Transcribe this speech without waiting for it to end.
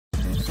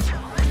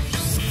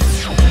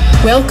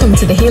Welcome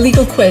to the Hey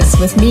Legal Quiz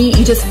with me,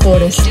 Edith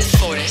Forrest.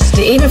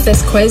 The aim of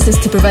this quiz is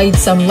to provide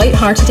some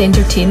light-hearted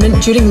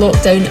entertainment during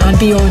lockdown and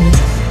beyond.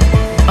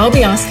 I'll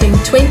be asking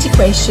 20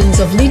 questions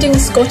of leading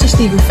Scottish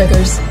legal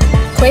figures,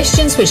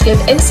 questions which give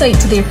insight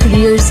to their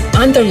careers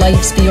and their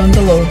lives beyond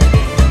the law.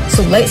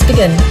 So let's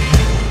begin.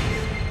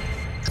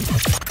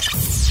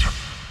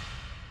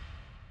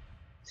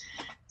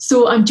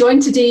 So I'm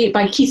joined today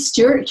by Keith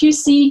Stewart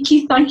QC.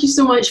 Keith, thank you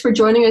so much for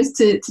joining us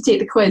to take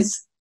the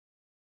quiz.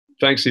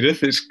 Thanks,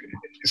 Edith. It's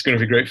going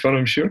to be great fun,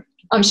 I'm sure.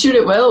 I'm sure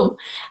it will.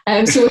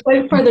 So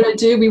without further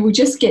ado, we will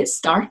just get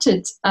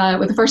started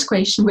with the first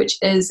question, which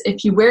is,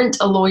 if you weren't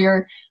a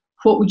lawyer,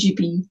 what would you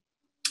be?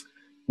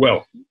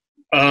 Well,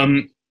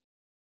 I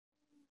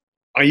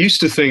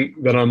used to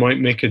think that I might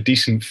make a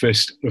decent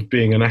fist of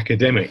being an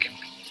academic,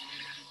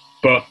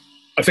 but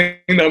I think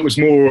that was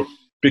more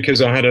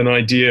because I had an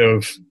idea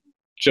of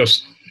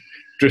just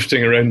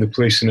drifting around the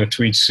place in a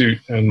tweed suit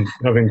and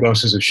having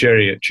glasses of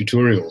sherry at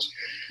tutorials.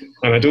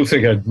 And I don't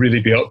think I'd really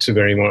be up to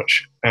very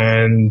much.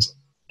 And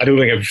I don't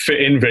think I'd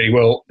fit in very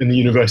well in the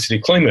university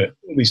climate,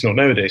 at least not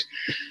nowadays.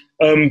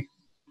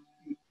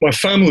 My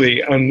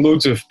family and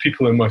loads of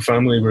people in my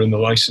family were in the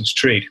licensed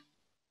trade.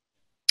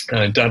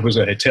 Dad was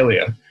a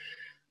hotelier.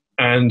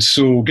 And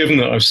so given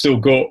that I've still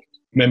got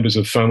members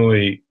of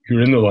family who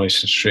are in the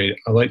licensed trade,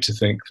 I like to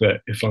think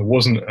that if I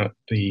wasn't at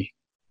the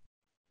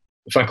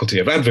faculty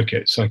of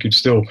advocates, I could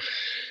still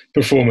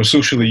perform a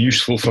socially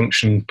useful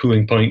function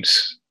pulling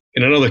pints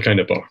in another kind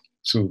of bar.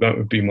 So that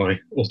would be my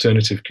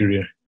alternative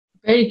career.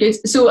 Very good.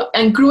 So,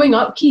 and growing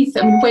up, Keith,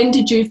 when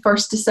did you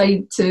first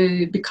decide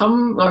to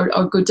become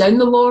or go down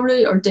the law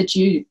route, or did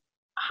you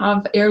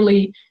have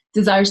early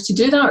desires to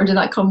do that, or did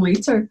that come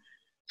later?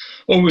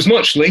 Well, it was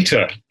much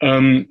later.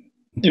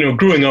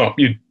 Growing up,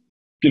 you'd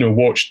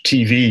watch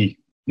TV,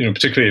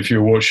 particularly if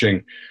you're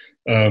watching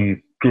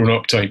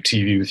grown-up type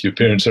TV with your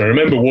parents. And I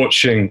remember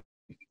watching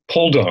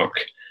Poldark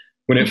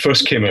when it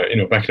first came out,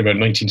 back in about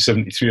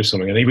 1973 or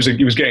something, and he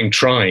was getting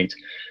tried.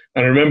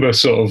 And I remember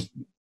sort of,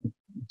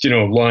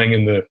 lying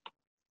in the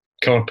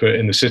carpet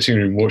in the sitting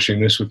room watching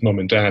this with mum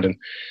and dad, and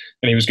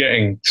he was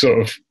getting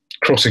sort of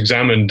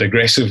cross-examined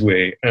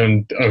aggressively.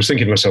 And I was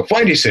thinking to myself, why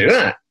did he say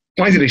that?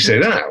 Why did he say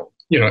that?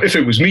 If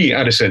it was me,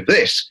 I'd have said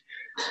this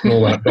and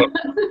all that. But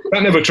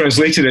that never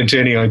translated into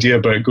any idea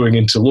about going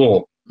into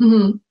law.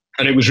 Mm-hmm.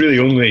 And it was really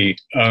only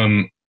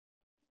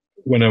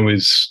when I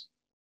was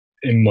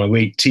in my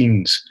late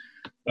teens,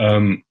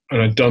 and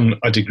I'd done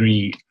a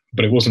degree,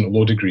 but it wasn't a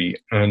law degree.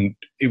 And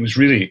it was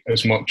really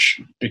as much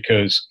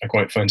because I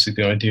quite fancied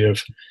the idea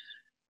of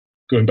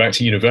going back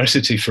to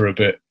university for a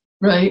bit,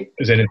 right,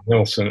 as anything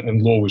else.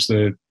 And law was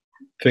the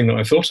thing that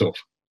I thought of.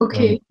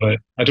 Okay. But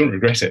I don't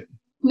regret it.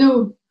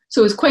 No.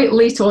 So it was quite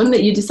late on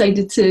that you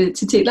decided to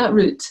take that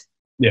route.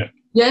 Yeah.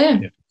 Yeah.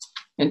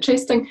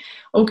 Interesting.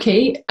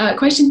 Okay.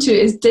 Question 2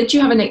 is, did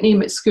you have a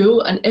nickname at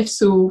school? And if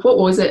so, what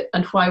was it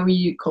and why were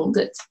you called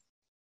it?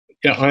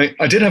 Yeah,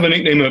 I did have a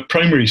nickname at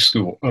primary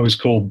school. I was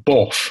called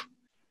Boff.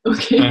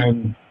 Okay.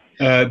 And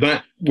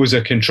that was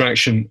a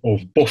contraction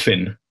of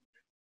boffin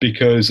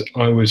because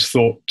I was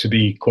thought to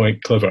be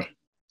quite clever.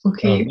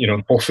 Okay.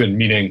 Boffin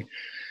meaning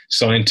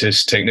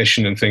scientist,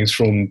 technician and things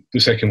from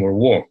the Second World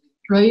War.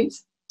 Right.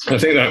 I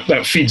think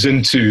that feeds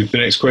into the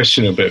next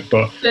question a bit,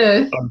 but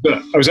yeah.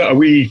 I was at a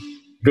wee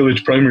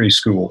village primary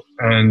school,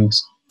 and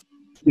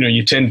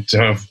you tend to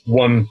have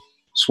one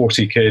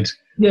swarty kid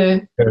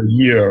per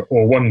year,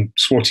 or one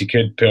swarty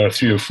kid per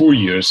 3 or 4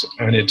 years,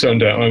 and it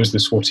turned out I was the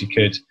swarty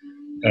kid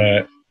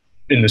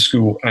in the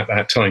school at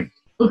that time.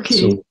 Okay.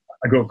 So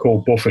I got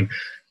called Boffin.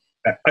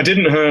 I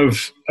didn't have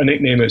a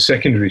nickname at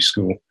secondary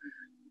school,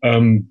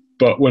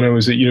 but when I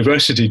was at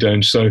university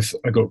down south,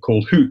 I got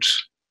called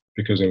Hoots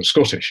because I was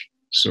Scottish.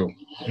 So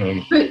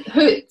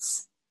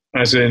Hoots.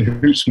 As in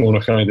Hoots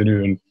Monachai the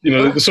New, and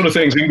the sort of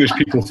things English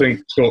people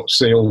think Scots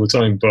say all the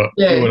time, but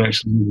no one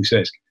actually really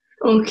says.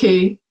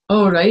 Okay,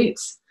 all right.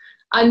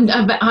 And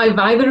have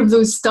either of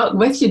those stuck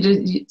with you?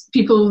 Did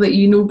people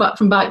that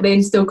from back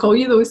then still call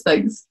you those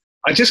things?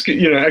 I just get,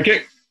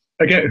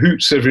 I get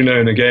Hoots every now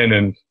and again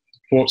in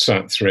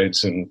WhatsApp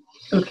threads and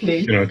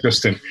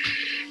just in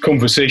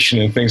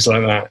conversation and things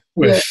like that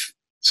with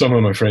some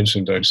of my friends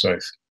from down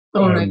south.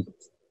 All right.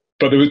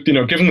 But there was,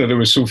 given that there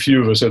were so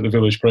few of us at the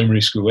village primary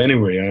school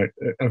anyway,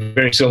 I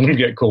very seldom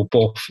get called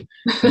Boff.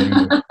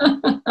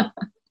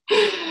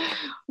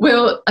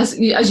 Well, as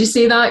you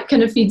say, that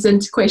kind of feeds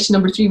into question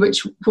number 3,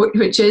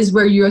 which is,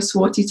 were you a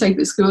swotty type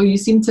at school? You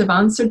seem to have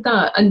answered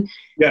that. And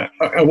yeah,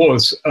 I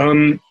was.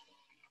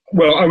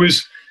 Well, I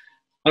was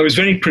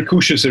very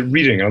precocious at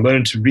reading. I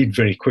learned to read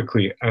very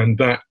quickly, and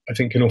that I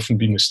think can often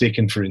be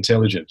mistaken for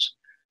intelligence.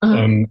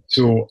 Uh-huh.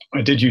 So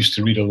I did used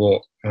to read a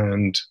lot,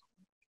 and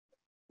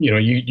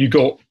you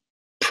got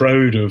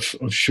proud of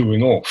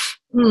showing off.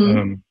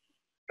 Mm.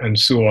 And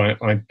so I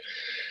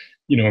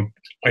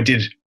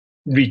did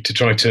read to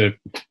try to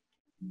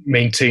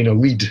maintain a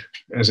lead,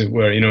 as it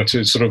were,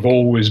 to sort of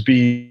always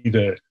be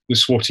the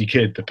swotty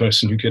kid, the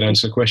person who could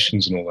answer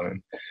questions and all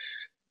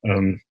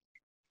that.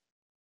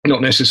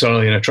 Not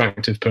necessarily an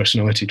attractive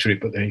personality trait,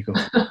 but there you go.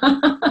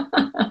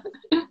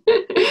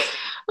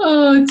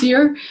 Oh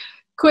dear.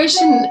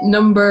 Question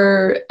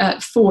number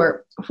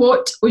 4.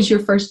 What was your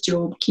first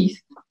job,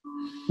 Keith?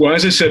 Well,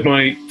 as I said,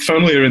 my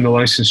family are in the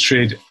licensed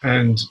trade,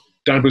 and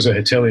Dad was a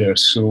hotelier,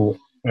 so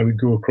I would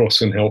go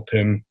across and help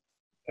him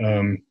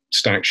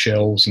stack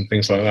shelves and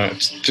things like that,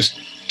 just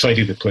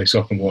tidy the place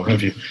up and what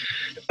have you.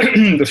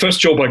 The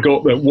first job I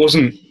got that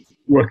wasn't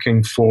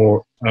working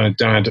for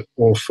Dad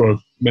or for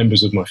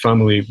members of my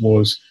family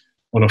was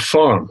on a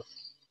farm.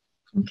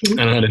 Okay.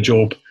 And I had a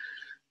job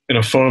in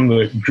a farm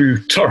that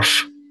grew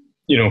turf,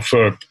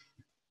 for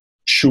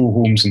show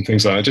homes and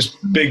things like that, just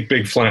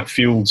big flat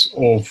fields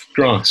of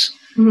grass.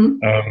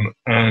 Mm-hmm.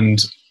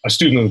 And I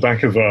stood in the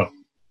back of a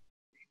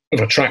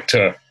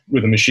tractor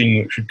with a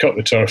machine that could cut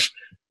the turf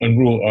and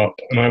roll it up,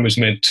 and I was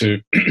meant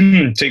to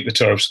take the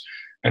turfs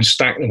and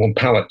stack them on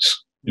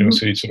pallets,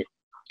 so you'd sort of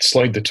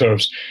slide the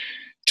turfs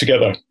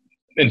together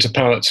into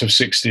pallets of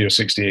 60 or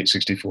 68,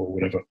 64,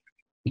 whatever.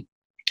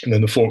 And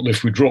then the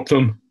forklift would drop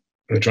them,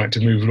 and the tractor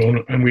moved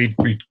on, and we'd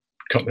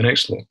cut the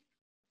next lot.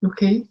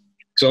 Okay.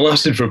 So I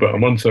lasted for about a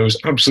month. I was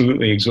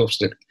absolutely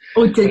exhausted.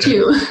 Oh, did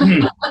you?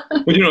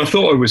 Well, I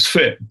thought I was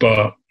fit,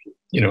 but,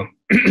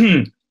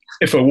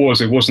 if I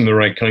was, it wasn't the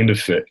right kind of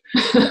fit.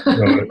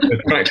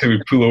 The tractor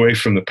would pull away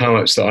from the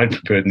pallets that I'd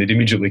prepared, and they'd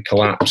immediately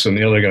collapse, and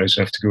the other guys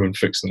would have to go and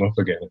fix them up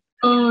again.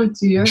 Oh,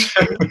 dear.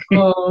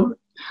 Oh.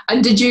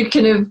 And did you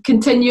kind of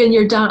continue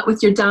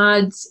with your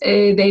dad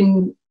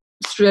then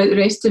throughout the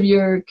rest of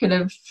your kind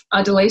of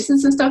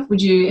adolescence and stuff?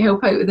 Would you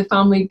help out with the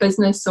family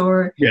business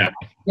or? Yeah.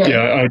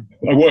 I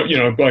worked,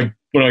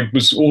 when I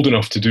was old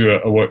enough to do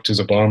it, I worked as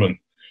a barman.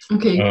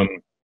 Okay.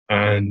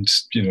 And,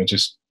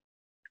 just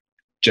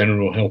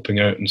general helping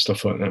out and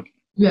stuff like that.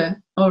 Yeah.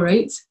 All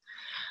right.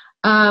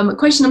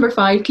 Question number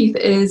 5, Keith,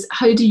 is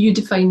how do you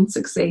define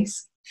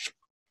success?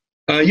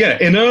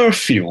 In our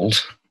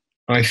field,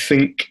 I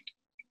think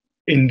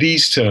in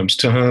these terms,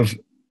 to have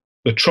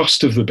the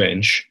trust of the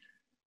bench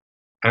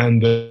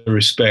and the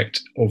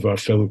respect of our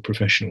fellow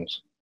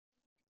professionals.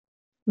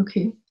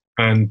 Okay.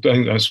 And I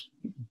think that's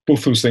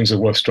both those things are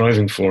worth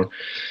striving for.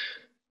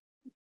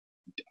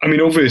 I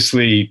mean,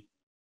 obviously,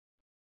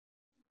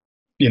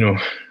 you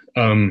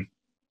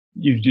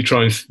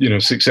try and,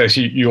 success,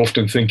 you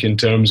often think in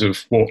terms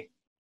of what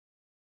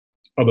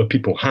other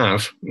people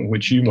have,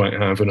 which you might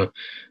have in a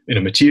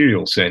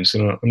material sense.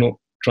 And I'm not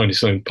trying to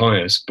sound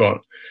pious,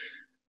 but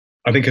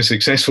I think a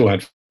successful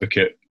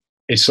advocate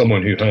is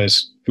someone who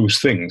has those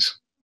things.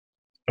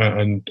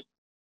 And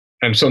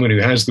someone who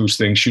has those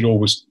things should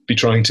always be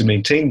trying to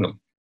maintain them.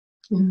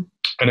 Mm.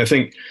 And I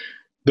think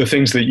the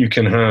things that you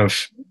can have,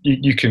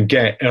 you can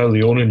get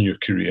early on in your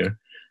career,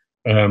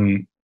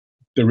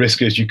 the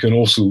risk is you can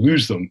also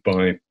lose them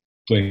by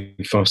playing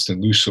fast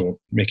and loose or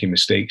making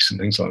mistakes and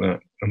things like that.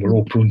 And we're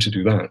all prone to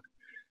do that.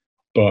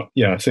 But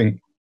yeah, I think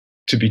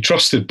to be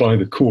trusted by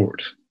the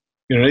court,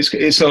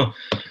 it's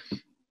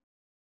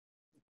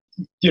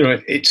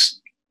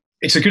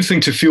a good thing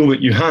to feel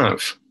that you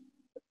have,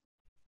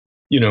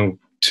 to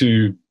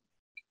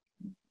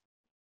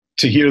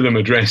hear them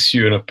address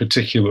you in a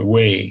particular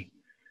way.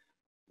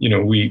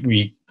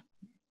 We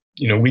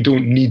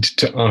don't need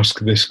to ask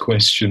this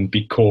question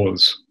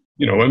because,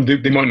 and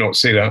they might not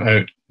say that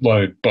out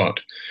loud, but,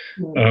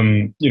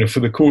 for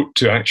the court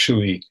to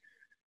actually,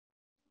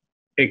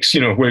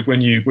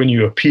 when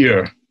you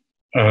appear,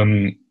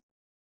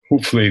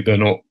 hopefully they're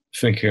not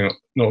thinking,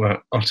 not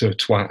that utter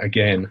twat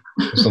again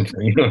or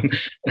something,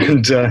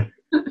 and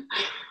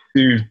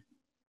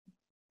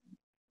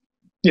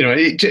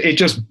it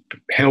just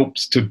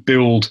helps to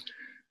build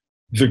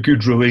the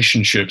good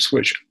relationships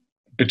which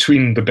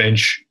between the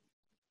bench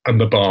and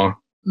the bar,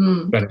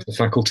 that is the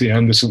faculty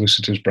and the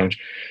solicitors branch.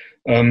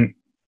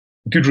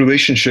 Good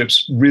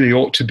relationships really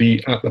ought to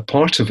be at the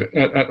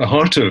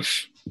heart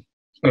of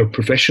our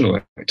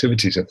professional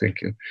activities, I think.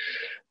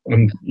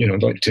 And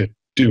I'd like to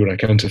do what I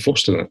can to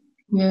foster that.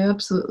 Yeah,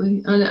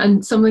 absolutely.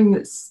 And something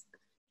that's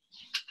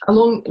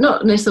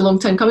not necessarily a long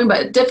time coming,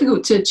 but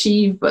difficult to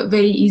achieve, but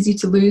very easy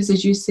to lose,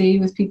 as you say,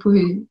 with people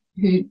who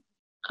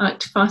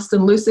act fast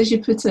and loose, as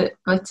you put it.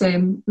 But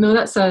no,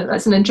 that's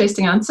an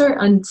interesting answer.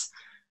 And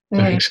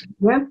thanks.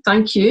 Yeah,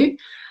 thank you.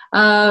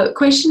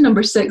 Question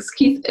number 6,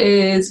 Keith,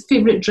 is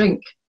favourite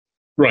drink?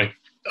 Right.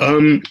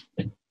 I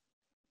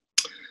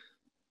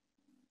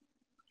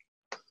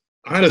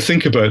had to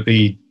think about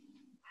this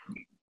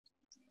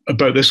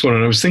one,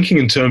 and I was thinking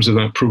in terms of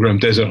that program,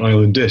 Desert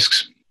Island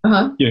Discs.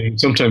 Uh-huh.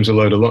 Sometimes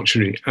allowed a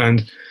luxury,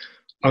 and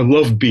I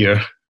love beer,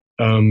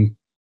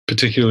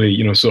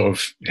 particularly sort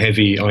of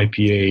heavy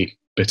IPA,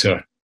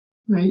 bitter,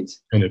 right,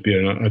 kind of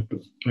beer.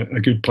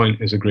 A good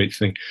pint is a great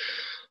thing.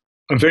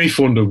 I'm very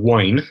fond of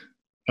wine,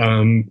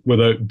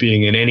 without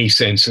being in any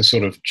sense a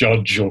sort of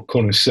judge or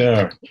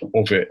connoisseur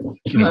of it.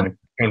 I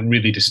can't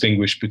really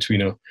distinguish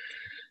between a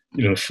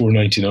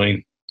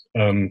 $4.99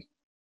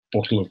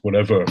 bottle of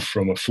whatever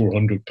from a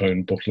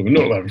 £400 bottle of,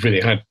 not that I've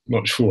really had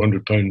much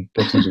 £400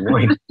 bottles of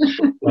wine.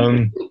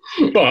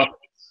 But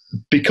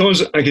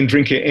because I can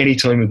drink it any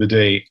time of the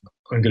day,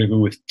 I'm going to go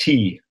with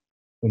tea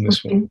on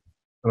this one.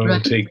 And I will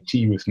Right. take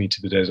tea with me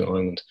to the desert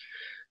island.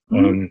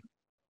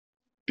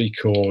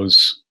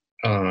 Because,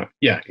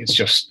 it's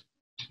just,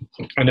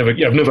 I've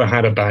never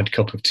had a bad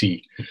cup of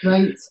tea.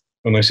 Right.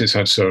 Unless it's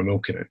had sour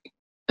milk in it.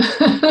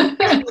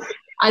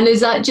 And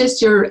is that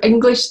just your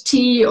English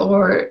tea,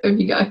 or have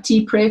you got a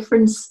tea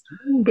preference?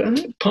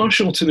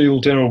 Partial to the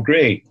old Earl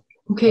Grey.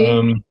 Okay.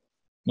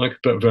 Like a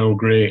bit of Earl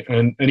Grey.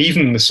 And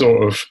even the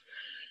sort of,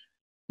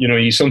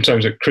 you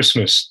sometimes at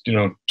Christmas,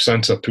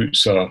 Santa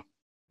puts a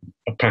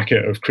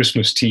packet of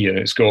Christmas tea and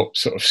it's got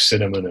sort of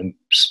cinnamon and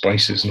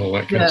spices and all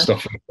that kind of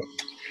stuff.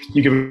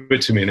 You give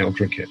it to me and I'll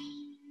drink it.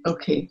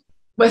 Okay.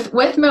 With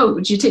milk?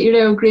 Would you take your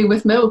Earl Grey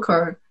with milk,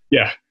 or?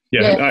 Yeah.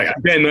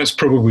 Again, that's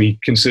probably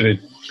considered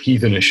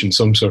heathenish in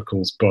some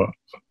circles, but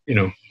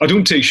I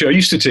don't take sugar. I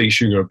used to take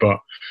sugar, but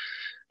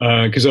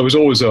because I was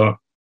always a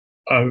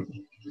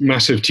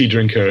massive tea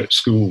drinker at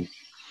school.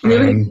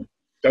 Really?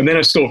 And then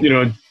I stopped.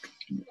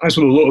 As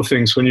with a lot of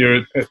things, when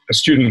you're a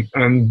student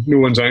and no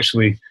one's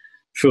actually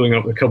filling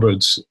up the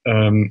cupboards,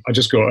 I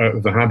just got out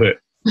of the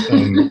habit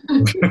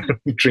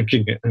of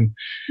drinking it, and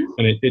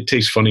it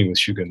tastes funny with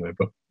sugar now,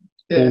 but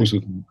always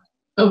with milk.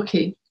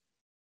 Okay.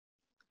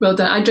 Well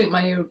done. I drink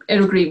my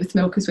Earl Grey with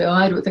milk as well.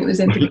 I don't think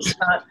there's anything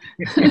wrong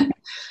with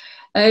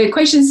that.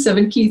 Question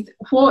 7, Keith.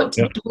 What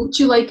don't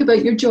you like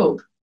about your job?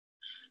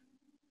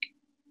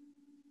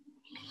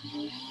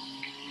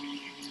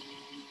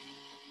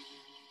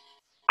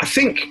 I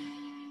think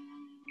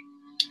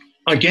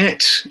I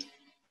get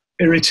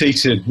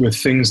irritated with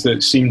things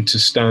that seem to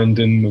stand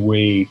in the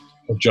way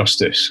of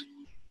justice.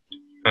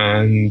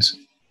 And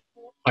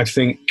I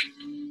think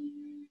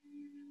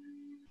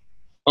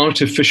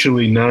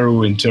artificially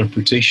narrow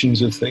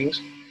interpretations of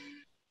things,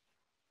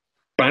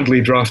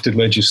 badly drafted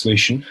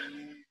legislation,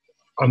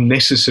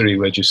 unnecessary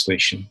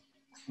legislation,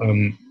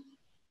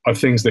 are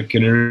things that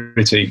can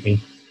irritate me.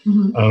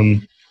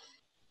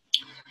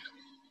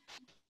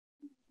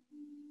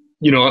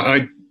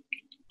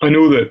 I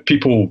know that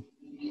people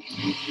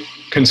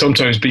can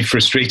sometimes be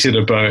frustrated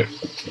about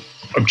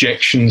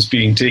objections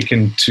being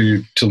taken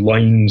to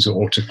lines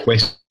or to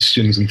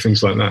questions and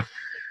things like that.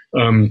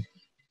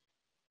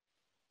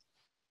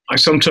 I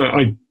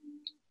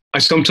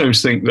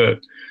sometimes think that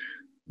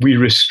we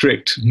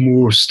restrict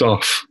more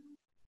stuff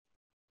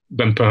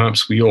than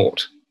perhaps we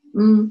ought.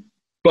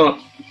 But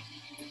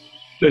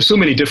there's so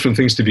many different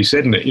things to be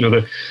said in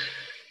it.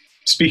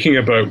 Speaking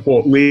about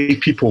what lay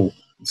people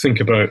think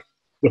about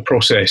the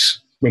process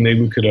when they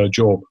look at our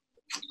job,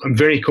 I'm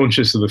very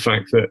conscious of the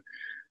fact that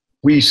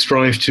we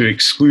strive to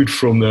exclude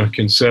from their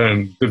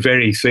concern the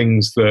very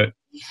things that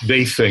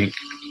they think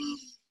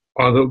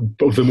are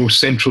of the most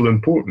central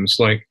importance,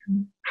 like,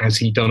 has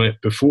he done it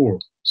before,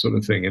 sort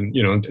of thing, and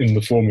in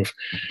the form of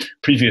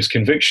previous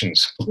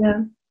convictions.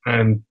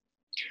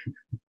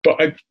 But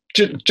I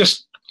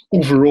just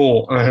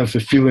overall, I have the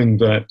feeling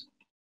that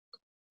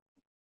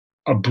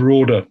a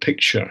broader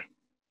picture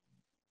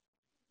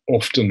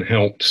often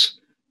helps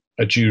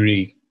a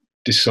jury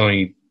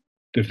decide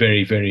the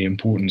very, very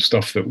important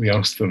stuff that we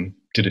ask them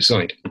to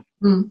decide.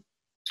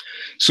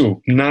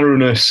 So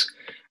narrowness,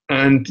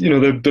 and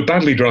the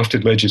badly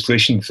drafted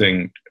legislation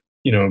thing.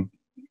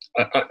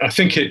 I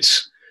think it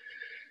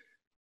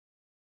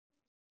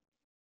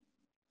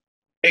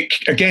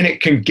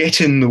can get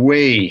in the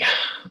way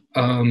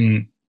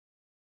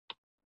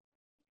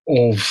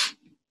of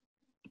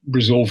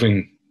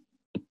resolving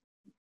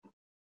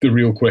the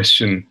real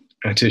question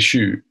at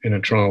issue in a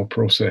trial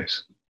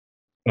process.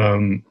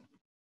 And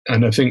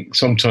I think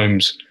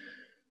sometimes,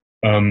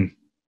 there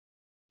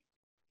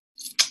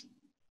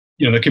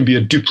can be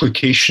a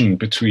duplication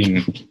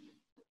between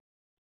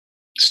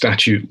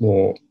statute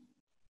law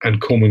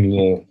and common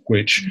law,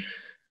 which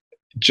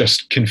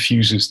just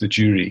confuses the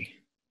jury.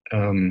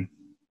 And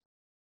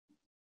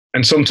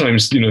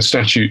sometimes,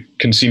 statute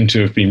can seem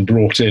to have been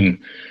brought in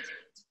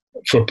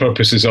for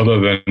purposes other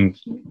than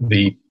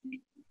the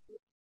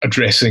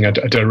addressing a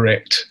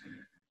direct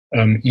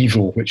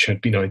evil which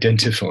had been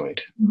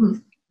identified.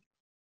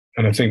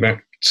 And I think that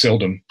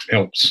seldom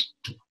helps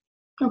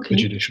the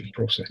judicial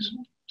process.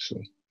 So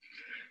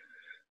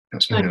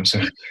that's my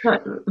answer.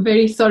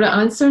 Very thorough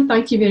answer.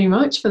 Thank you very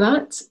much for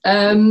that.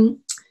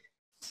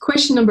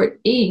 Question number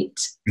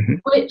 8.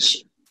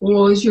 Which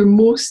was your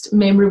most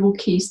memorable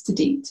case to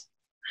date?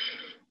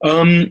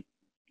 I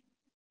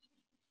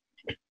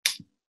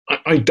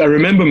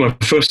remember my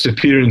first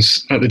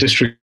appearance at the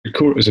district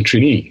court as a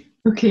trainee.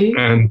 Okay.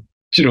 And,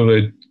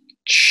 the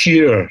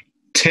sheer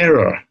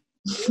terror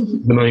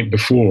the night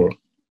before,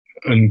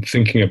 and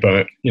thinking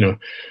about,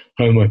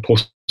 how am I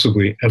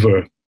possibly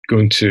ever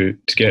going to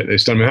get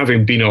this done? I mean,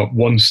 having been up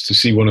once to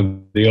see one of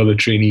the other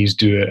trainees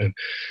do it, and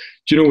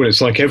do you know what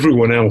it's like?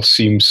 Everyone else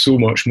seems so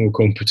much more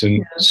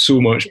competent, so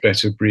much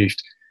better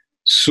briefed,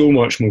 so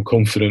much more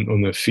confident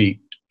on their feet.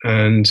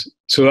 And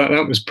so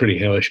that was pretty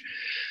hellish.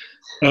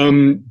 But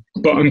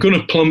I'm going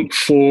to plump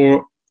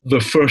for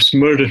the first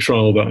murder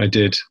trial that I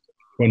did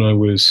when I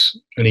was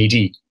an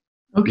AD.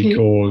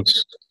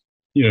 Because,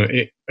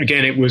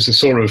 it was a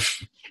sort of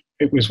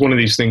it was one of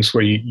these things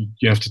where you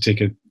have to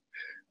take a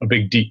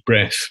big deep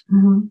breath,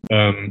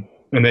 and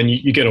then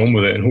you get on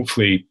with it, and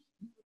hopefully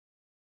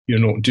you're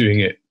not doing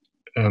it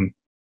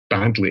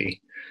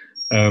badly.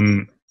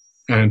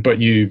 But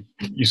you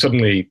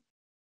suddenly,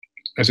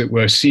 as it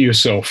were, see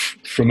yourself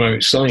from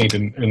outside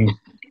and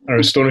are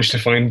astonished to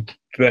find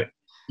that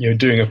you're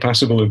doing a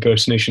passable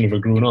impersonation of a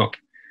grown-up.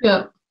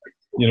 Yeah.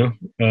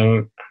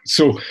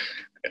 So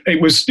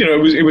it was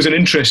an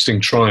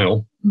interesting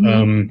trial,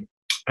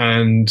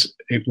 and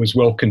it was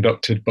well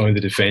conducted by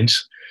the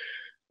defence.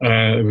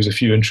 There was a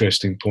few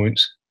interesting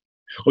points.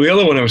 Well, the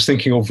other one I was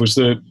thinking of was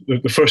the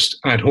first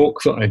ad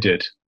hoc that I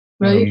did,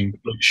 right.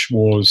 Which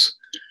was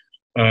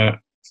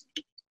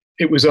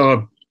it was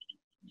a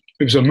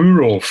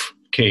Murov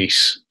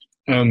case,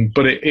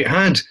 but it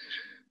had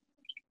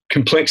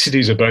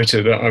complexities about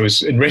it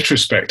that in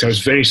retrospect, I was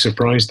very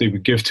surprised they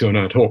would give to an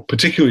ad hoc,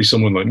 particularly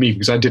someone like me,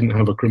 because I didn't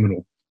have a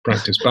criminal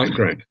practice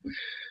background.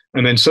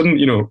 And then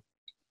suddenly,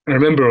 I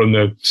remember on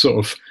the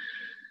sort of,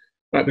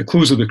 at the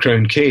close of the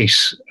Crown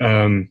case,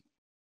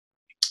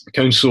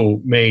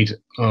 counsel made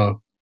a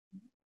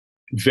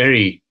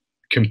very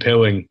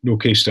compelling no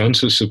case to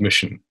answer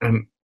submission.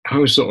 And I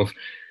was sort of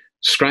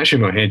scratching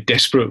my head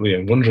desperately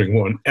and wondering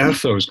what on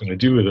earth I was going to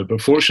do with it.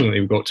 But fortunately,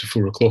 we got to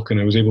 4 o'clock and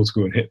I was able to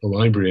go and hit the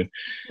library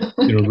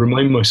and,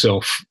 remind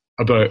myself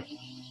about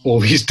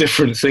all these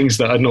different things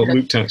that I'd not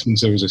looked at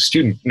since I was a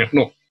student.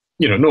 Not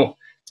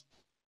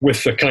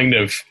with the kind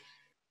of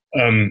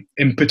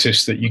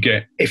impetus that you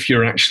get if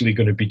you're actually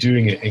going to be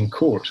doing it in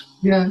court.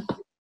 Yeah.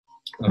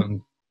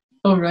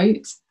 All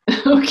right.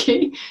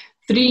 Okay.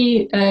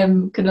 3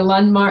 kind of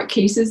landmark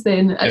cases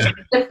then at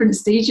different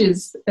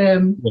stages.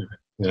 Yeah.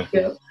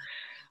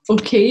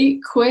 Okay,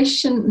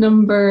 question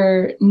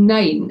number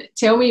 9.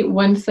 Tell me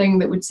one thing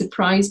that would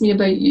surprise me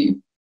about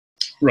you.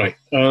 Right.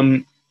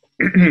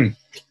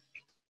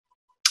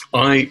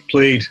 I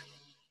played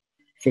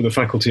for the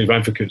Faculty of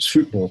Advocates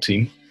football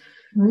team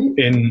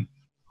in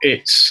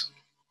its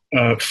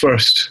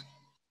first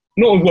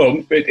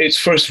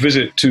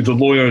visit to the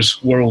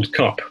Lawyers' World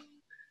Cup,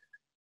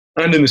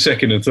 and in the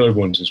second and third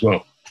ones as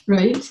well.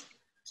 Right.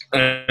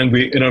 And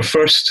in our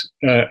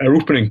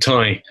opening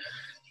tie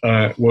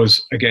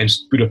was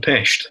against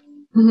Budapest,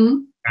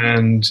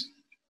 and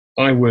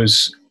I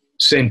was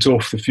sent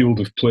off the field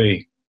of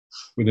play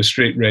with a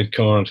straight red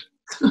card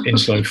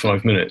inside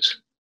 5 minutes.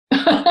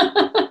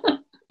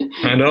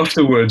 And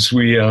afterwards,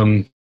 we,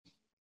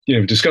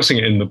 discussing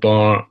it in the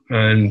bar,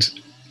 and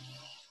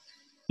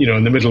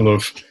in the middle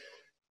of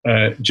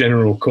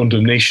general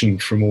condemnation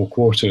from all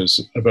quarters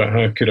about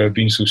how could I have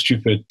been so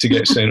stupid to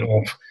get sent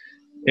off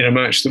in a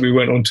match that we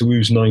went on to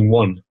lose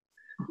 9-1.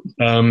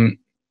 And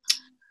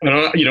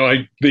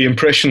the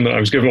impression that I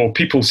was given,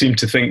 people seemed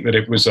to think that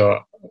it was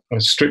a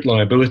strict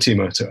liability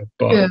matter.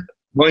 But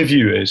my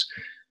view is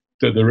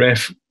that the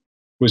ref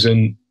was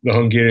in the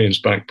Hungarians'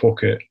 back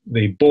pocket.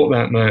 They bought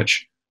that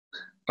match,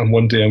 and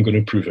one day I'm going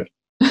to prove it.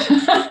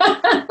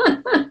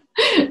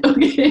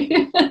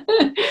 Okay.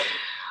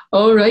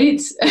 All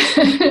right.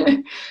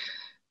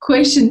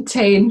 Question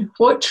 10.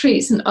 What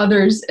traits in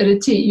others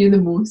irritate you the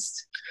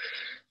most?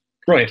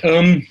 Right.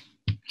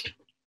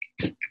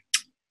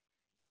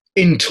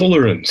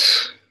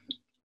 Intolerance.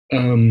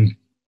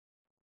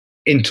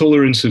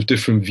 Intolerance of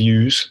different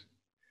views,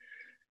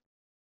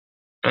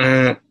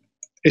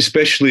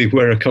 especially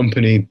where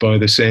accompanied by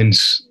the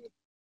sense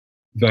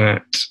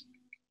that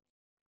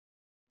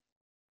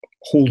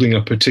holding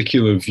a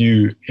particular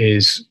view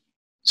is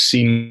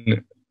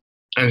seen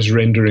as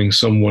rendering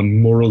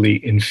someone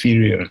morally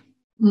inferior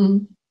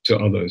to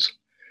others.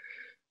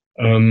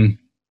 It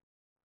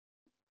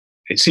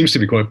seems to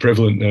be quite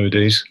prevalent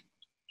nowadays.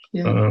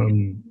 Yeah.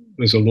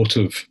 There's a lot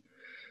of,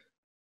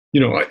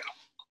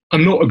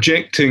 I'm not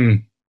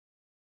objecting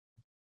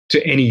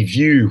to any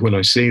view when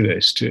I say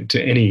this,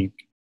 to any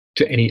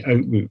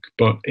outlook,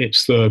 but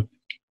it's the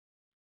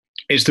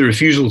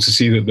refusal to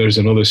see that there's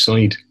another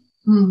side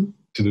to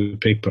the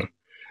paper.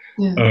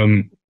 Yeah.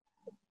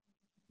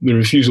 The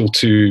refusal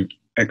to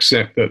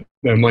accept that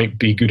there might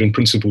be good and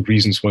principled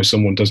reasons why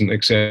someone doesn't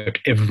accept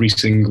every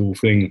single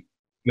thing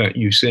that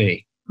you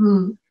say.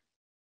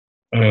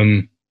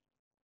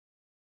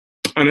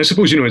 And I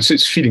suppose,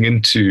 it's feeding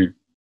into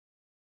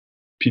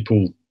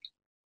people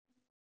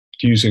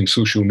using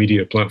social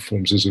media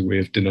platforms as a way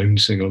of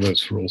denouncing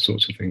others for all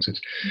sorts of things.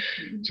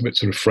 It's a bit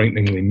sort of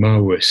frighteningly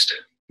Maoist.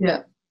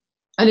 Yeah.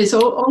 And it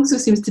also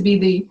seems to be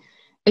the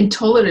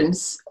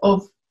intolerance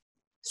of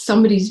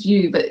somebody's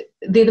view, but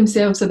they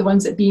themselves are the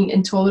ones that are being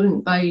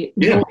intolerant by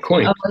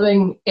not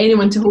allowing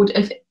anyone to hold.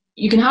 If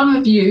you can have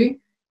a view,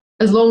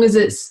 as long as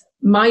it's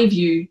my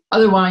view,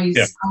 otherwise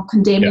I'll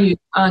condemn you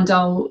and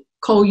I'll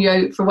call you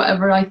out for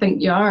whatever I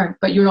think you are,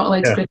 but you're not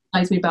allowed to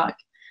criticise me back.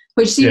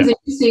 Which seems, like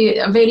you say,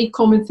 a very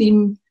common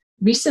theme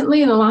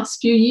recently in the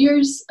last few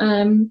years.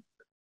 So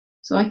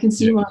I can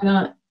see why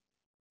that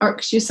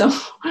irks you some.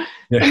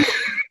 Yeah.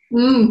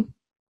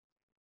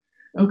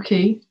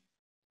 Okay.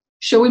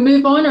 Shall we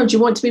move on, or do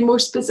you want to be more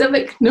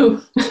specific?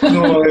 No.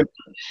 No,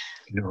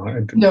 I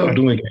No. I'd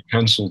only get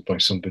cancelled by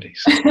somebody.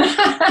 So.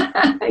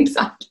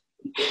 Exactly.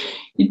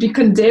 You'd be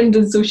condemned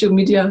on social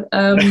media.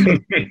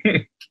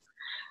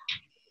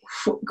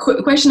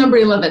 Question number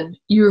 11.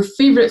 Your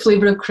favourite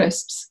flavour of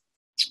crisps?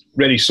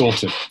 Ready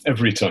salted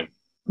every time.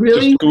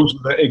 Really?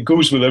 It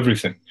goes with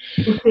everything.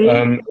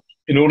 Okay.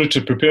 In order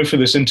to prepare for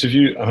this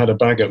interview, I had a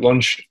bag at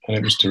lunch, and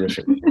it was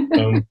terrific.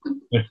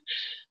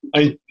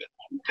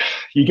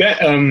 You get,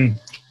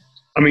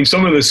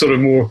 some of the sort of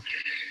more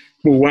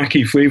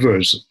wacky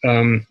flavours.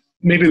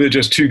 Maybe they're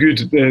just too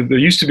good. There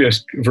used to be a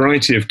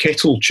variety of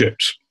kettle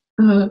chips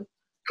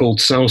called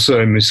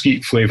salsa and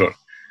mesquite flavour.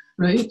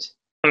 Right.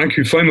 And I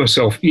could find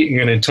myself eating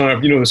an entire,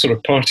 the sort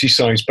of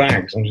party-sized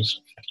bags. I'm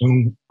just,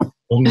 and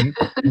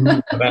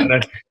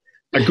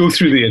I go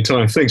through the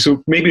entire thing.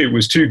 So maybe it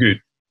was too good.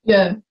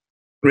 Yeah.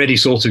 Ready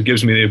salted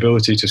gives me the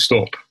ability to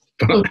stop.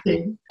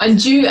 Okay. And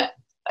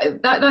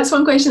that's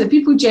one question that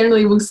people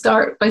generally will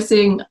start by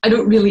saying, I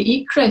don't really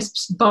eat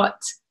crisps,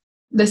 but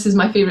this is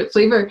my favourite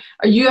flavour.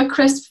 Are you a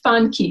crisp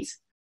fan, Keith?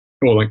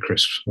 Oh, I like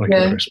crisps. A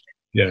crisp.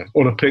 Yeah.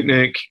 On a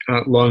picnic,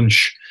 at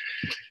lunch,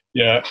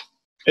 yeah,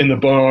 in the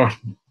bar.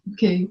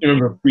 Okay. You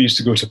remember we used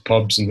to go to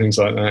pubs and things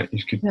like that.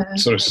 You could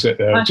sort of sit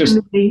there.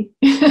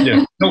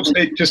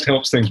 It just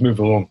helps things move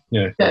along.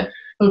 Yeah. Yeah.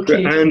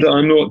 Okay. And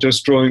I'm not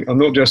just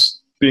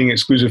being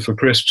exclusive for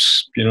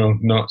crisps,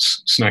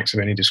 nuts, snacks of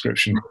any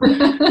description.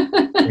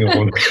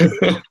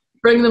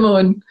 Bring them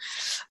on.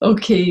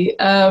 Okay.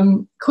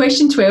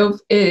 Question 12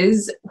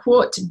 is,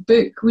 what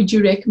book would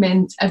you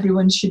recommend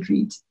everyone should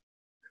read?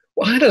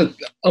 Well, I had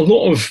a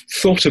lot of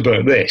thought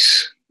about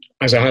this,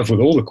 as I have with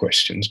all the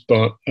questions,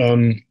 but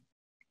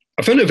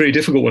I found it a very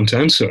difficult one to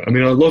answer. I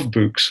mean, I love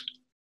books,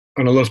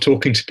 and I love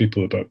talking to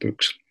people about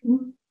books.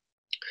 Mm.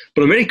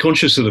 But I'm very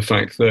conscious of the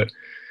fact that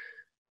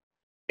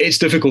it's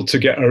difficult to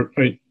get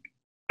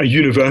a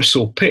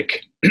universal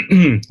pick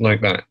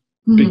like that.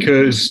 Mm-hmm.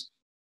 Because,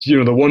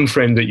 the one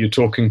friend that you're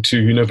talking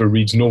to who never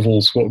reads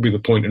novels, what would be the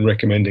point in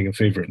recommending a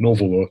favourite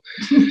novel? Or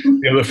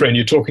the other friend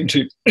you're talking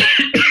to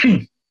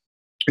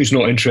who's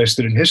not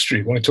interested in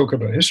history, why talk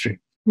about history?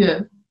 Yeah.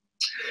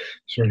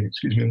 Sorry,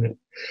 excuse me a minute.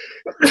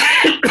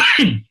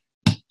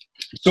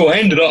 So I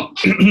ended up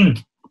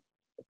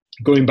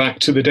going back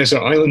to the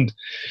desert island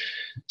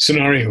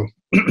scenario.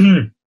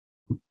 And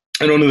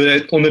on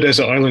the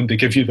desert island, they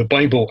give you the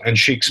Bible and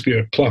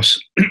Shakespeare plus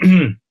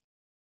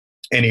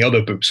any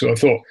other book. So I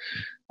thought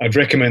I'd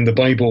recommend the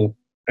Bible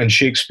and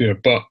Shakespeare,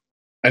 but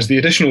as the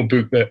additional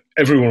book that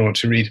everyone ought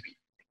to read,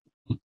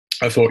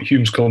 I thought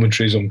Hume's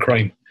Commentaries on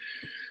Crime.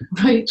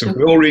 Right. So if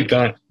we all read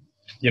that,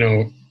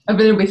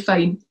 everything will be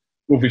fine.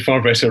 We'll be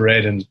far better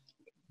read and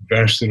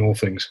versed in all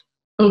things.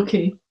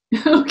 Okay.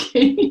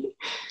 Okay.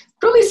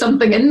 Probably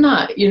something in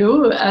that,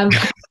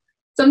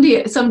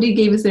 Somebody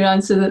gave us their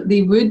answer that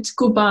they would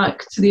go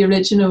back to the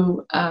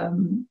original,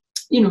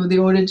 the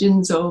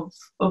origins of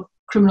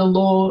criminal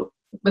law,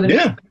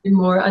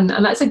 more, and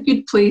that's a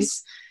good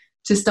place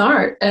to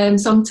start.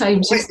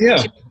 Sometimes just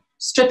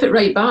strip it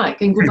right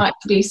back and go back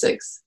to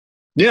basics.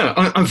 Yeah,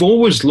 I've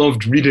always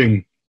loved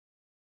reading.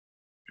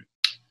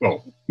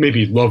 Well,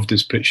 maybe loved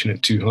is pitching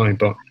it too high,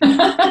 but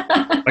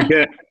I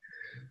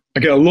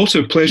get a lot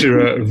of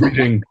pleasure out of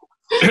reading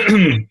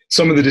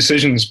some of the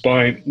decisions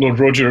by Lord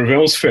Roger of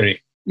Aylesbury.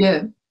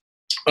 Yeah.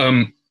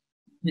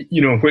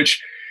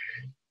 Which,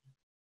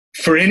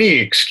 for any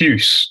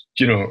excuse,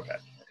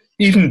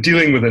 even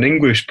dealing with an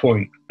English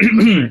point,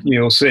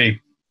 say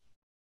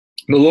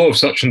the law of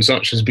such and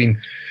such has been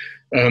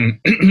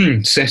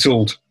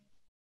settled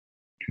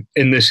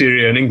in this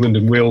area in England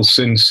and Wales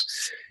since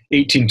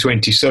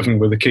 1827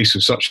 with a case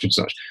of such and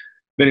such.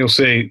 Then he'll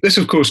say, this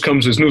of course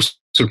comes as no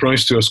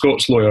surprise to a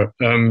Scots lawyer,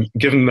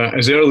 given that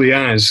as early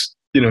as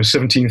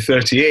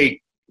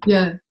 1738,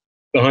 the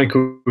High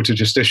Court of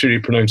Justiciary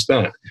pronounced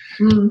that.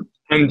 Mm.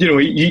 And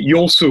he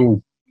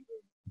also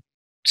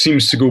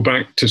seems to go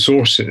back to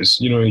sources.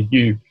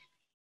 You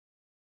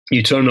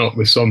turn up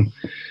with some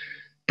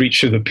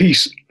breach of the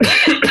peace,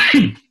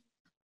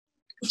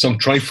 some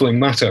trifling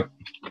matter,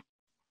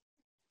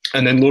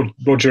 and then Lord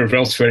Roger of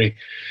Aylesbury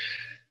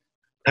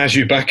has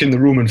you back in the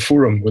Roman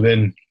Forum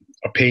within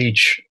a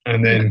page,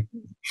 and then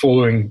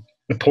following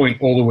the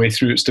point all the way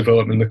through its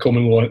development in the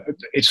common law.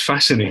 It's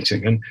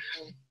fascinating,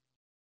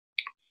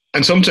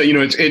 and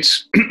sometimes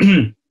it's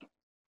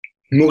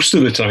most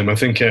of the time I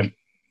think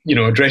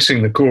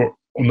addressing the court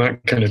on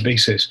that kind of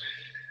basis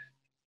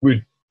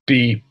would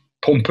be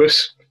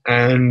pompous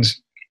and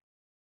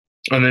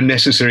an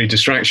unnecessary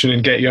distraction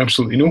and get you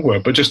absolutely nowhere.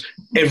 But just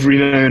every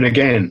now and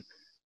again,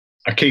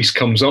 a case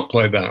comes up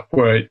like that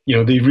where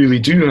they really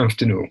do have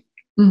to know.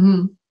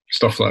 Mm-hmm.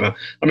 Stuff like that.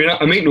 I mean,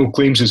 I make no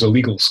claims as a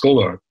legal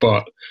scholar,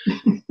 but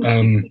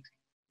when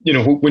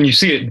you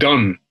see it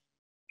done,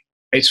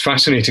 it's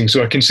fascinating.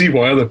 So I can see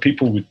why other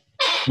people would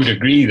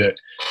agree that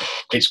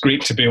it's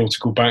great to be able to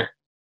go back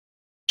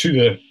to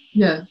the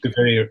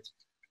very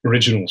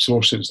original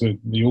sources,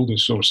 the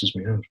oldest sources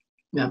we have.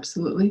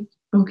 Absolutely.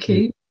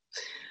 Okay.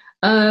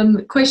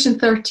 Question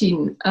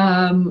 13.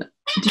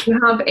 Do you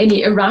have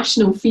any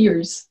irrational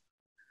fears?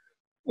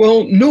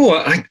 Well, no,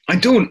 I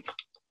don't.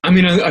 I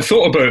mean, I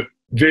thought about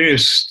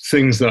various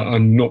things that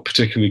I'm not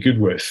particularly good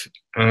with,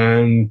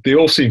 and they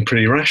all seem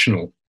pretty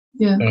rational.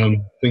 Yeah.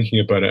 Thinking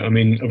about it, I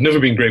mean, I've never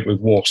been great with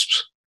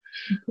wasps,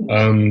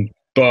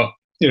 but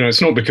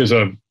it's not because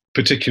I'm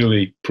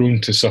particularly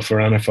prone to suffer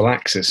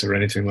anaphylaxis or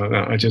anything like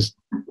that. I just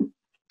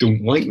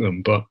don't like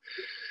them. But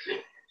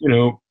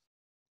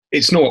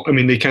it's not. I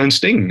mean, they can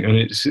sting, and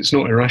it's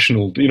not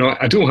irrational.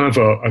 I don't have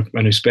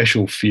an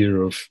special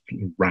fear of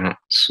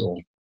rats or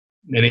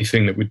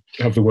anything that would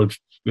have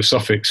the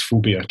suffix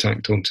phobia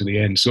tacked onto the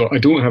end. So I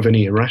don't have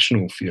any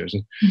irrational fears.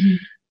 Mm-hmm.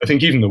 I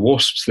think even the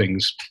wasps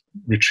things,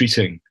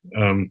 retreating,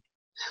 I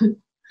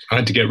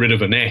had to get rid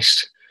of a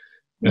nest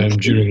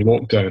during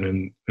lockdown,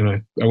 and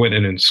I went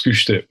in and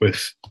scooshed it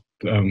with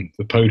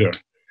the powder.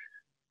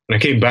 And I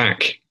came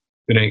back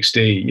the next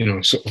day,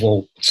 sort of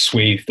all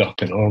swathed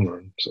up in armour,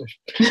 and sort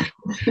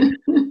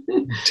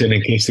of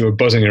in case they were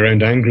buzzing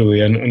around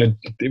angrily. And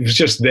it was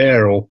just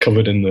there, all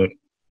covered in the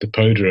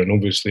powder, and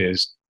obviously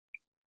as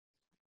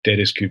dead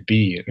as could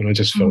be. And I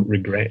just felt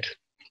regret.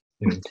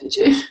 Did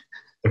you?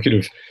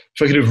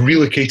 If I could have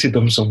relocated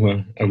them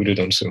somewhere, I would have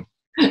done so.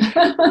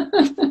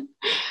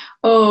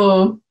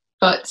 Oh,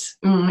 but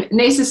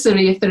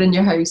necessary if they're in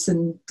your house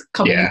and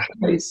coming in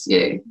your house.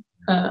 Yeah.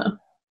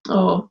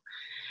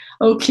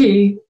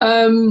 Okay.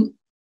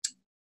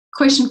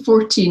 Question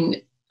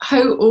 14.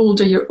 How old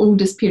are your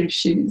oldest pair of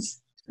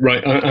shoes?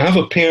 Right. I have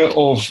a pair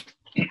of...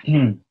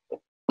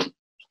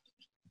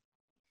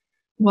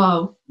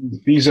 Wow.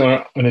 These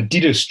are an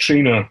Adidas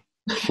trainer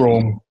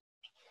from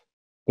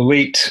the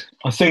late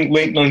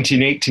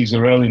 1980s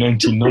or early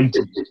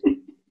 1990s,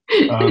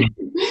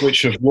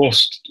 which have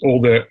lost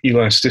all their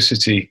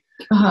elasticity.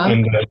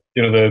 And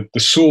the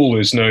sole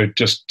is now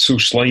just so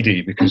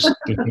slidey because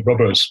the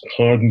rubber's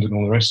hardened and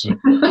all the rest of it.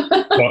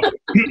 But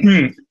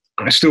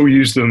I still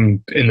use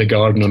them in the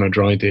garden on a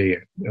dry day.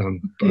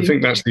 But I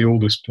think that's the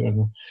oldest pair.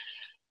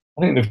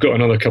 I think they've got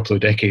another couple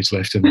of decades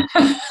left in them.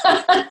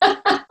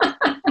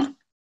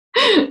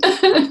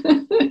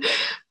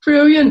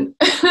 Brilliant.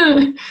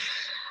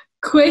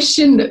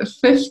 Question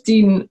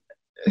 15.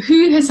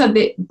 Who has had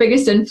the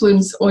biggest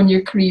influence on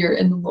your career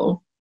in the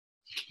law?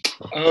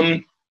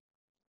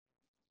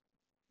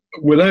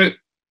 Without,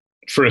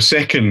 for a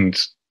second,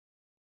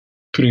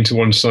 putting to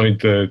one side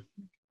the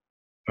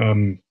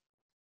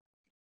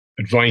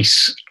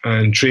advice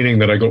and training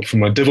that I got from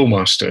my Divil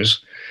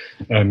Masters,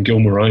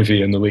 Gilmore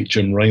Ivey and the late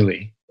Jim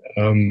Riley,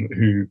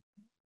 who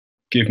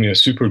gave me a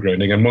super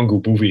grounding, and Mungo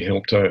Bovey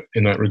helped out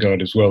in that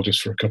regard as well,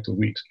 just for a couple of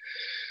weeks.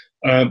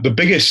 The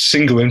biggest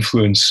single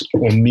influence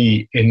on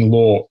me in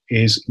law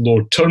is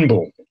Lord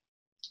Turnbull,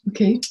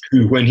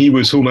 who, when he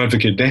was Home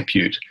Advocate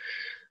Depute,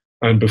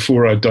 and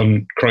before I'd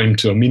done crime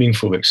to a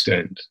meaningful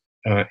extent,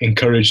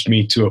 encouraged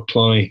me to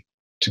apply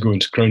to go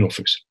into Crown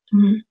Office,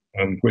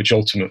 which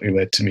ultimately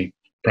led to me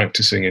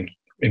practicing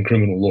in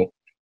criminal law.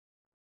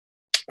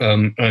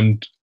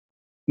 And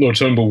Lord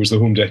Turnbull was the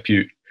Home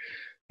Depute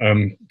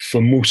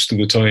for most of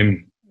the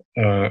time,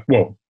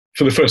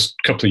 for the first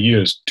couple of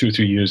years, 2 or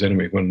 3 years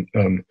anyway, when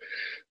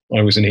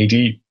I was an AD,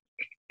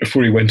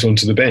 before he went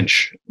onto the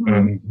bench.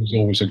 Was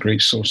always a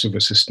great source of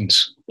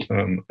assistance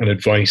and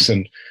advice,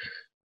 and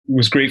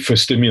was great for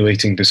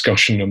stimulating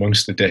discussion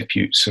amongst the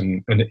deputies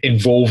and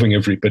involving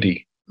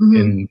everybody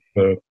in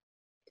the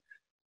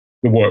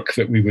work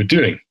that we were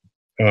doing.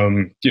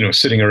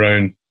 Sitting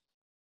around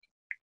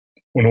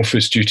on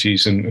office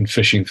duties and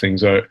fishing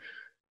things out,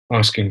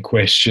 asking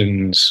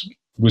questions,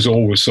 was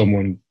always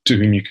someone to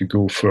whom you could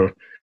go for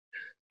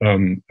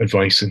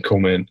advice and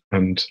comment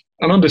and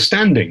an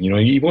understanding.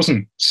 He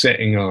wasn't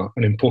setting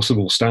an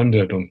impossible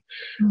standard on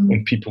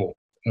people.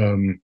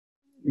 He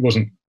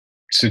wasn't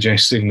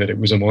suggesting that it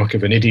was a mark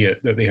of an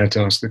idiot that they had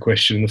to ask the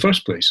question in the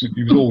first place.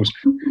 He was always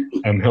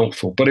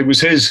helpful, but it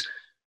was his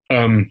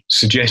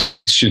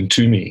suggestion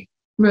to me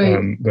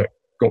that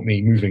got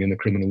me moving in the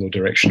criminal law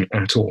direction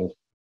at all.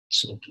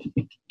 So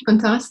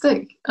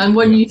fantastic, and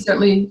one you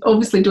certainly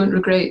obviously don't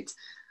regret.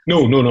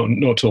 No, not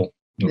at all.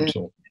 Not at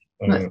all.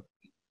 And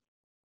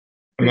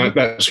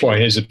that's why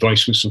his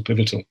advice was so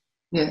pivotal.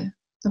 Yeah,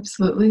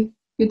 absolutely.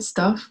 Good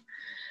stuff.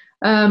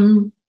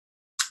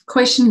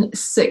 Question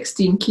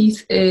 16,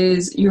 Keith,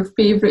 is your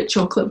favourite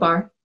chocolate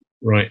bar?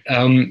 Right.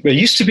 There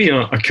used to be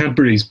a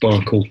Cadbury's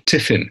bar called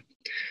Tiffin,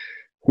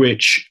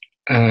 which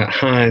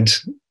had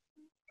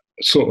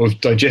sort of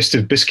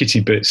digestive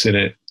biscuity bits in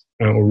it,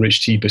 or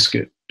rich tea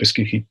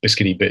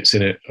biscuity bits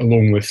in it,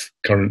 along with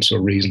currants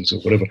or raisins or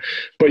whatever.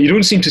 But you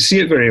don't seem to see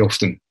it very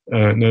often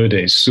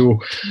nowadays. So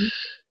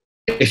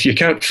if you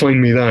can't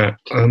find me that,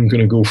 I'm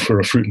going to go for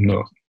a fruit and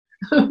nut.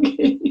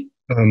 Okay.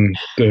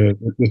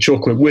 The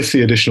chocolate with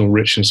the additional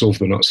richness of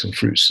the nuts and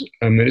fruits.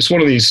 It's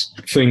one of these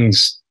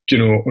things,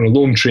 on a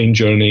long train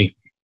journey,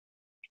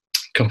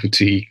 cup of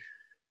tea,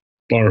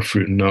 bar of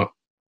fruit and nut,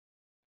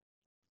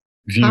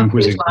 view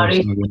whizzing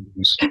past the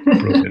windows.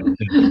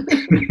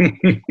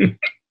 Brilliant.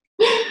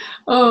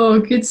 Oh,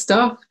 good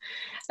stuff.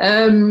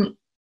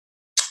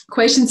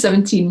 Question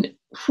 17.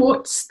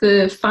 What's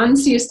the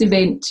fanciest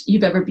event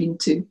you've ever been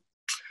to?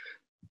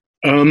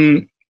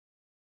 I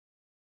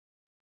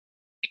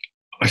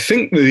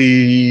think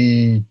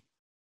the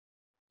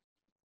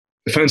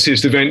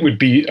fanciest event would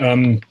be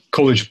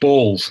college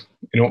balls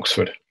in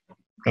Oxford.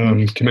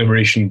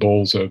 Commemoration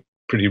balls are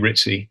pretty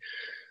ritzy.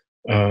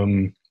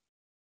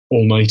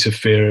 All-night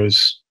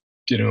affairs,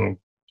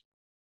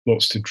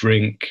 lots to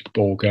drink,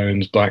 ball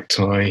gowns, black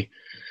tie,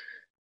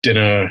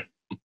 dinner,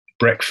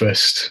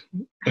 breakfast,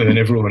 and then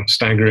everyone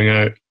staggering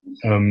out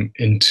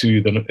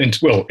into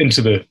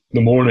the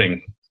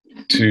morning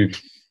to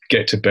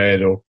get to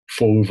bed or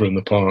fall over in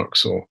the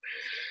parks or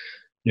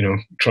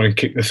try and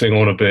kick the thing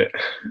on a bit.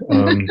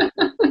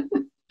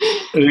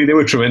 They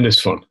were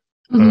tremendous fun,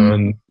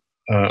 and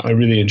I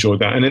really enjoyed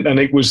that. And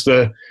it was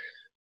the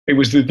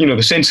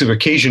the sense of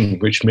occasion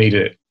which made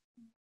it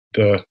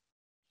the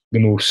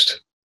most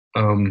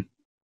the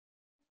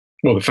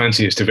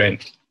fanciest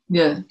event.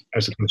 Yeah,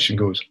 as the question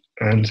goes.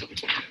 And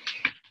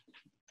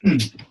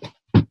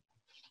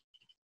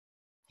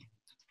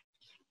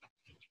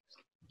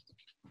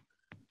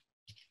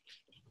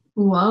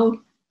wow.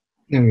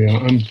 There we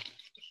are.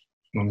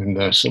 I'm in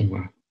there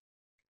somewhere.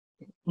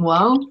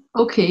 Wow.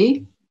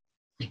 Okay.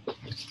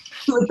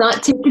 Was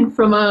that taken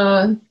from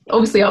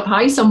obviously up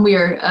high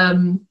somewhere?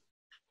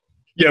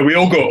 Yeah, we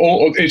all got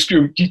they used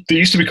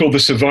to be called the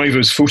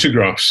survivors'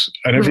 photographs,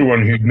 and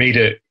everyone who'd made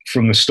it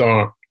from the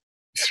start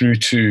through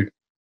to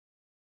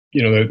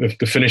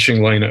the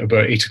finishing line at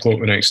about 8 o'clock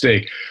the next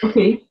day.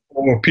 Okay.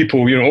 Or people,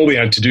 all they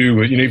had to do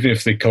was, even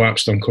if they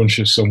collapsed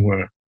unconscious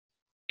somewhere,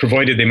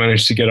 provided they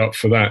managed to get up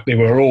for that, they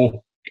were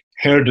all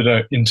herded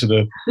out into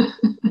a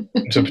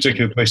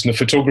particular place, and the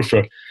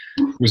photographer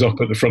was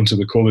up at the front of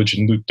the college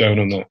and looked down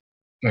on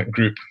that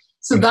group.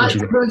 So those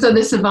are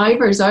the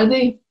survivors, are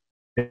they?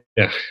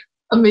 Yeah.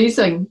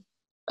 Amazing.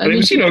 And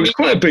it was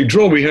quite a big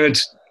draw. We had,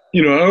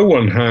 our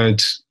one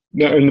had,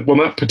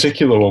 that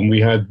particular one, we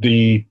had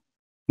the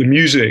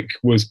music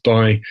was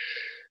by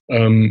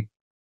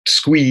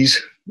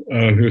Squeeze,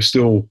 who are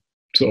still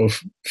sort of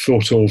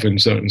thought of in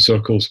certain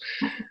circles,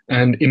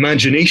 and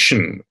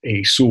Imagination,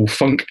 a soul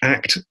funk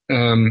act,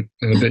 and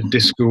a bit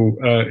disco,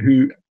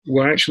 who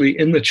were actually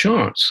in the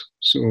charts.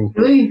 So,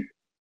 really?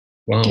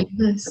 Wow.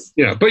 Goodness.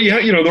 Yeah, but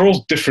they're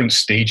all different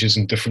stages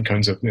and different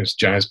kinds of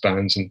jazz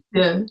bands and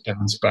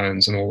dance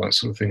bands and all that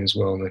sort of thing as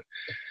well. And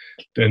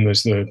then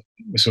there's the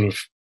sort of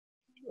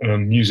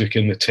music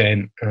in the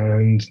tent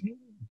and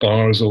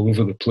bars all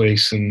over the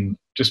place, and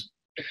just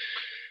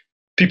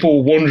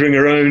people wandering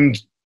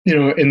around,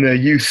 in their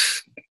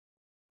youth,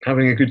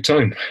 having a good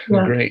time.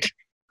 Yeah. Great.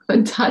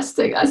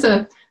 Fantastic. That's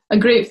a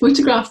great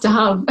photograph to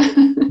have.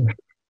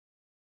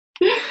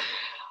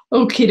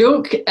 Okie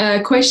doke.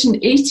 Question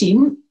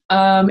 18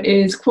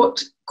 is,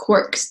 what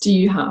quirks do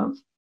you have?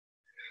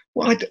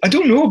 Well, I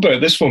don't know about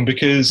this one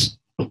because,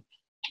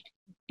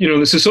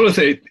 it's the sort of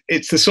thing,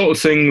 it's the sort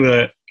of thing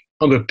that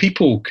other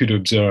people could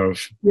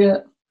observe. Yeah.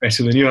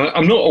 Better than you.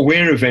 I'm not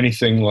aware of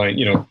anything like,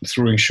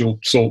 throwing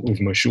salt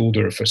over my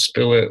shoulder if I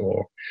spill it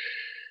or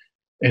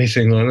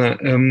anything like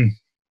that.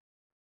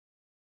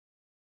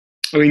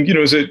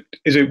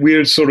 Is it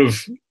weird sort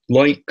of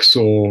likes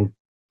or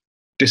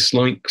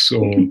dislikes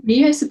or?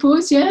 Me, I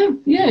suppose. Yeah.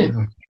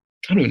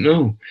 I don't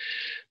know.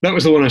 That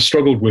was the one I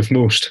struggled with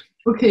most.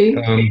 Okay.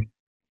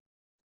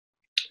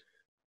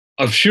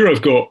 I'm sure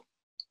I've got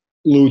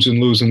loads and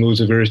loads and loads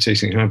of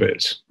irritating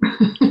habits,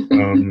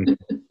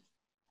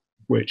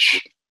 which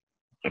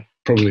I'd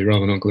probably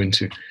rather not go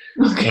into.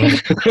 Okay.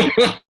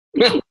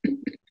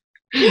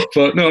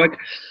 But no,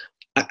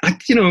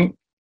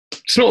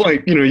 it's not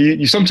like,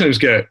 you sometimes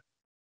get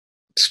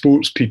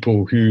sports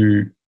people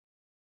who,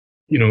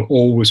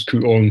 always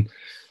put on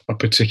a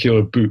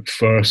particular boot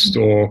first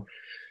or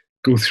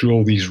go through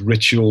all these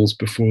rituals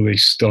before they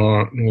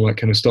start and all that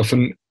kind of stuff.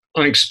 And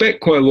I expect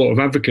quite a lot of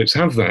advocates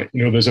have that.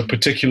 There's a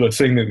particular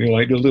thing that they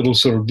like, a little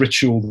sort of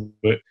ritual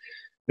that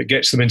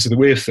gets them into the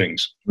way of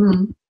things.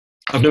 Mm.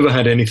 I've never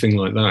had anything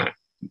like that,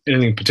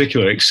 anything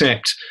particular,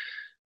 except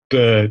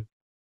the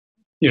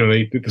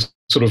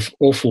sort of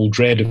awful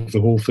dread of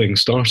the whole thing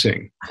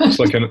starting. It's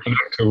like an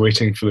actor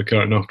waiting for the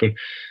curtain up. And,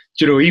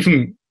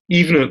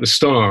 even at the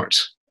start,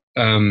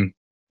 the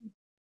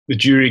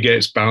jury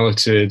gets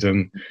balloted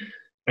and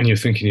you're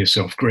thinking to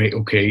yourself, great,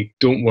 okay,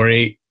 don't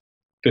worry.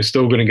 They're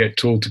still going to get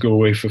told to go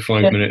away for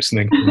 5 minutes and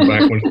then come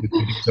back when the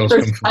details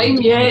come from time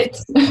yet.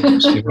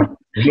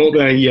 We're not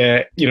there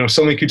yet.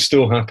 Something could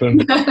still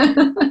happen.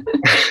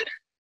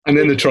 And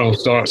then the trial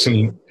starts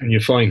and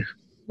you're fine.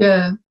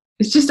 Yeah.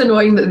 It's just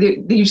annoying that they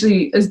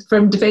usually, as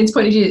from defence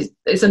point of view,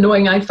 it's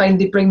annoying. I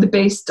find they bring the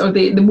best or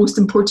the most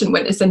important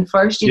witness in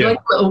first. You'd like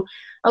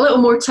a little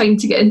more time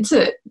to get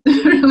into it.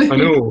 Really. I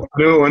know.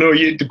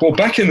 Well,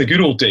 back in the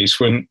good old days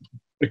when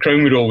the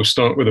Crown would always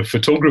start with a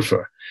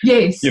photographer.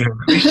 Yes. At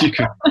least you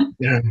could,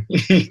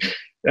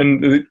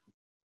 and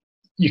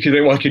you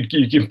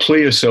can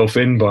play yourself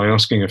in by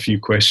asking a few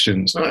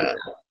questions.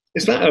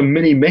 Is that a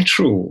mini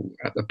metro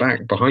at the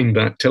back behind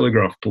that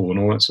telegraph pole and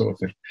all that sort of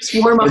thing? It's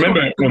warm up.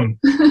 Remember,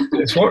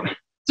 it's what?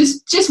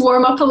 Just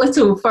warm up a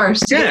little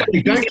first. Yeah,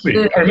 exactly.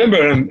 I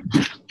remember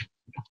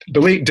the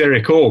late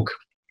Derek Ogg,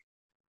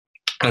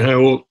 and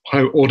how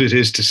odd it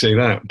is to say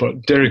that,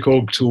 but Derek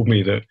Ogg told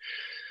me that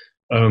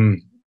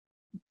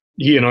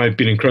he and I had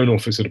been in Crown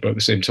Office at about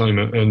the same time,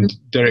 and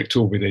Derek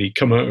told me that he'd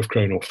come out of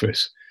Crown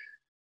Office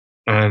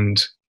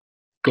and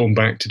gone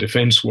back to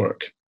defence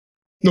work.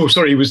 No,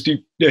 sorry,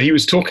 he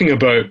was talking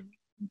about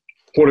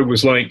what it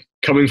was like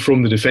coming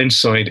from the defence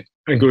side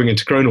and going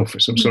into Crown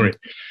Office. I'm sorry,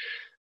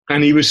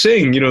 and he was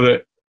saying,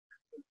 that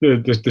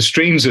the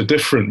streams are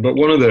different, but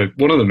one of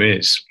them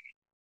is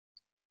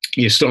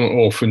you start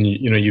off and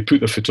you put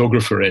the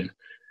photographer in,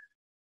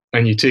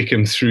 and you take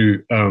him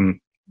through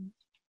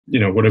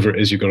whatever it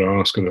is you've got to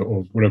ask,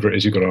 or whatever it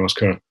is you've got to ask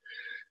her,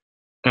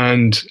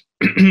 and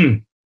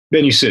then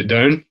you sit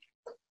down.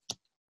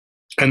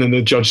 And then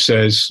the judge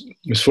says,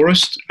 "Miss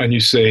Forrest," and you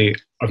say,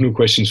 "I've no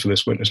questions for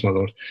this witness, my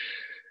lord."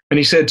 And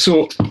he said,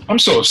 "So I'm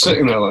sort of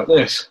sitting there like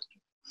this."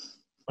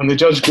 And the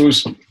judge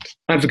goes,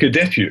 "Advocate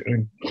Depute."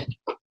 And,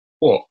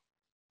 what?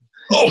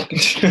 Oh,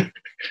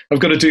 I've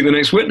got to take the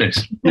next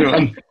witness.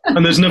 And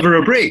there's never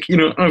a break.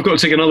 I've got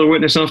to take another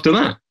witness after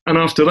that, and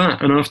after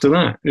that, and after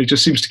that. It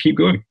just seems to keep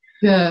going.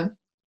 Yeah.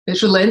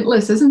 It's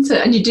relentless, isn't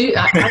it? And you do,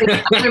 I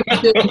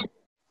remember doing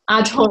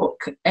ad hoc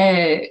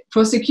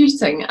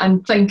prosecuting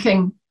and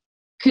thinking,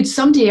 could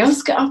somebody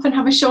else get up and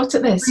have a shot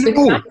at this?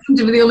 Because I seem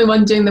to be the only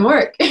one doing the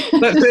work.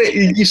 That's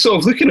it. You're sort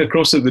of looking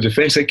across at the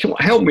defence, like, come on,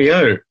 help me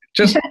out.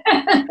 Just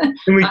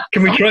can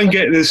we try and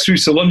get this through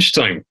to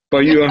lunchtime by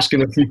you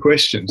asking a few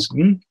questions?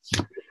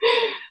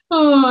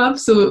 Oh,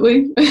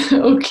 absolutely.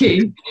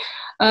 Okay.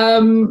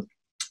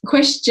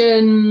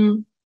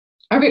 Question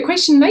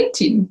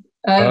 19.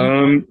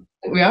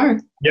 We are.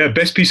 Yeah,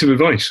 best piece of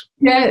advice.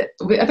 Yeah,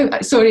 I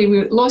think, sorry,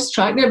 we lost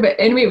track there, but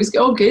anyway, it was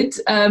all good.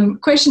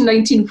 Question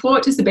 19,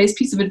 what is the best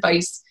piece of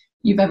advice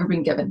you've ever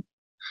been given?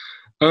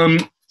 I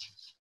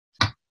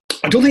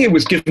don't think it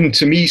was given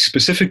to me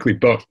specifically,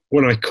 but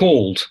when I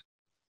called,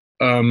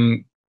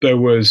 there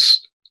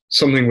was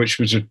something which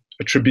was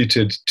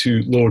attributed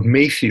to Lord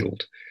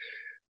Mayfield,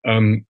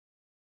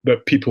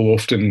 that people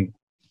often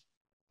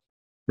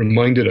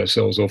reminded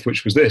ourselves of,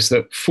 which was this,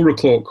 that 4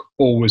 o'clock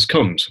always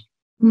comes.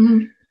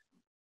 Mm-hmm.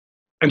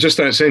 And just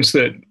that sense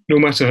that no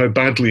matter how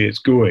badly it's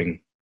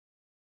going,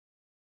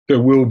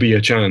 there will be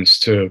a chance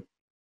to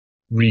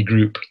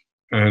regroup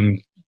and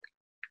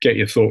get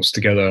your thoughts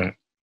together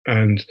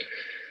and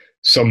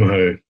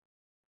somehow,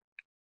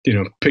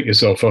 pick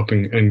yourself up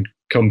and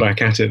come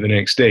back at it the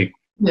next day.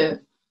 Yeah.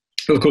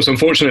 But of course,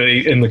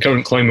 unfortunately, in the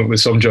current climate with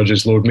some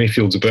judges, Lord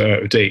Mayfield's a bit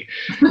out of date.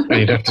 And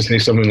you'd have to say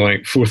something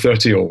like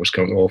 4:30 always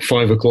comes, or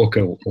 5 o'clock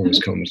always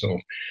comes, or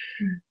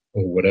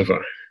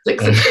whatever.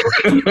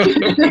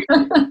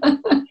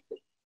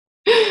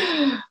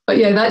 But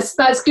yeah,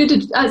 that's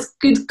good. That's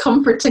good,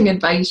 comforting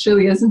advice,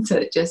 really, isn't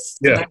it? Just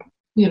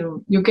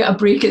you'll get a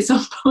break at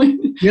some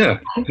point. Yeah,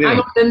 hang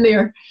on in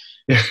there.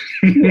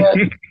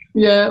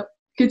 Yeah,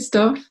 good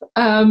stuff.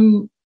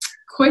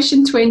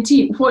 Question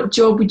 20: what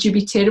job would you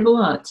be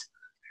terrible at?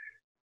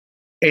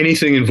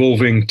 Anything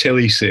involving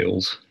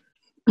telesales.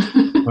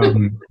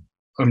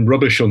 I'm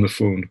rubbish on the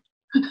phone.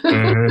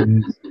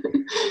 And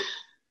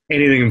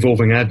anything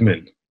involving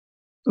admin.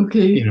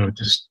 Okay.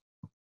 Just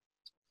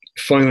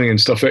filing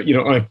and stuff.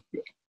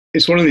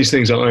 It's one of these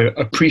things that I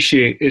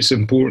appreciate its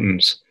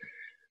importance,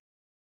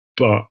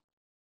 but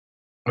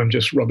I'm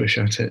just rubbish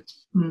at it.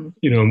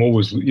 I'm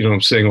always,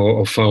 I'm saying,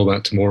 I'll file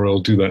that tomorrow, I'll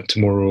do that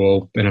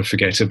tomorrow, then I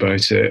forget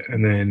about it,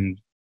 and then,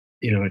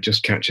 it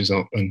just catches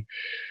up.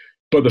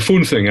 But the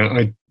phone thing,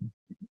 I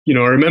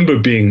remember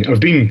I've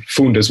been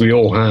phoned, as we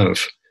all have,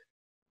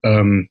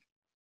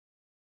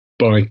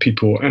 by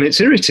people, and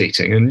it's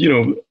irritating. And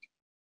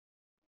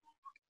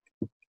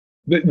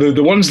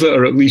the ones that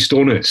are at least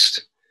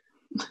honest,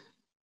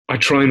 I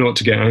try not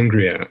to get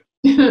angry at.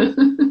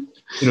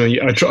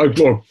 I try.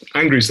 Or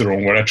angry is the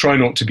wrong word. I try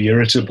not to be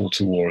irritable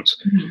towards,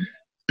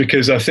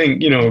 because I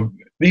think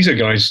these are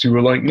guys who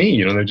are like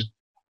me. They're just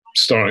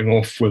starting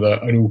off with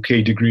an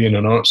okay degree in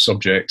an arts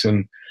subject,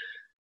 and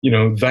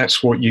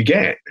that's what you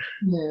get.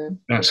 Yeah.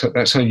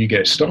 That's how you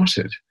get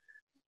started.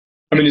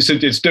 I mean,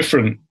 it's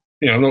different.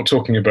 I'm not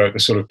talking about the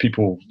sort of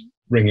people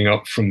ringing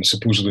up from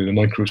supposedly the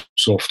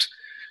Microsoft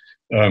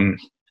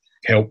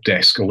help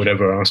desk or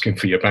whatever, asking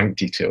for your bank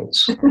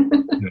details.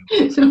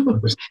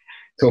 I'm just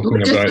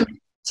talking about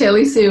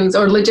telesales,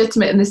 or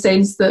legitimate in the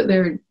sense that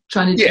they're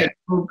trying to do a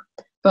job.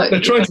 But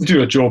they're trying to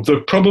do a job. They're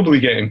probably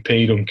getting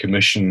paid on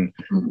commission.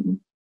 Mm-hmm.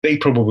 They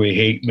probably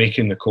hate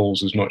making the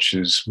calls as much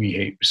as we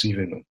hate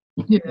receiving them.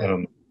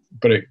 Yeah.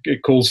 But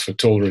it calls for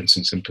tolerance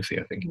and sympathy,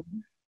 I think.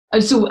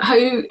 And so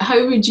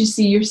how would you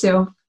see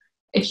yourself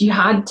if you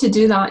had to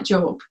do that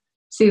job?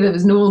 Say there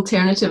was no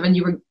alternative and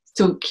you were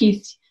told,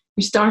 Keith,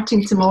 you're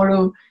starting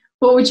tomorrow.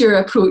 What would your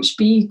approach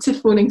be to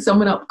phoning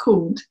someone up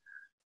cold?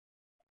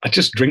 I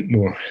just drink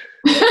more.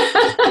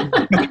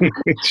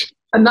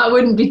 And that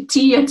wouldn't be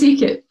tea, I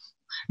take it?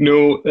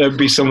 No, it'd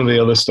be some of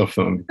the other stuff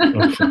that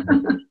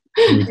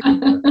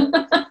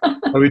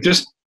I would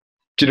just,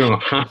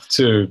 have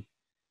to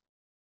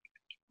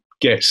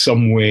get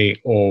some way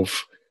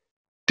of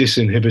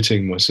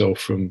disinhibiting myself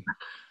from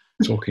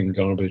talking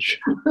garbage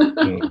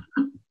down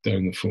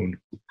the phone.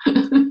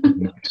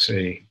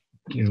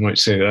 You might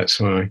say that's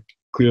how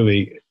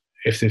clearly,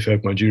 if they've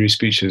heard my jury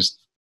speeches,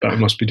 that I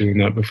must be doing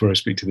that before I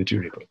speak to the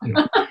jury. But,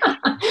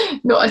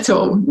 Not at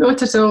all.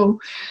 Not at all.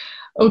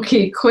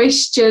 Okay,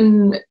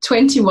 question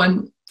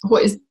 21.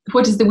 What is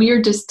the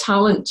weirdest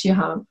talent you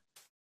have?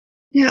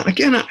 Yeah,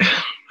 again, I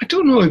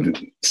don't know.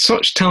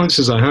 Such talents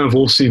as I have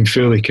all seem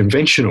fairly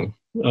conventional.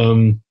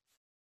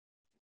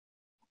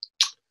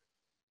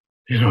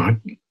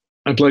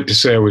 I'd like to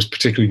say I was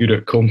particularly good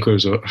at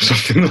conkers or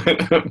something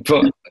like that,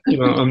 but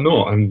I'm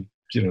not.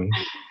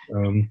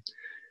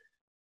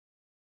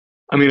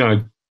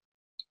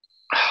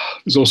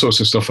 There's all sorts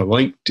of stuff I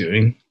like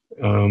doing.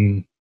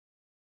 I'm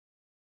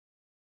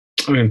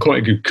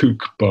quite a good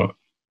cook, but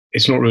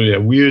it's not really a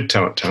weird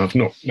talent to have.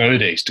 Not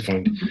nowadays, to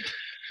find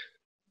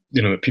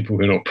that people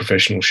who are not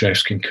professional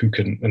chefs can cook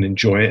and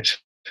enjoy it.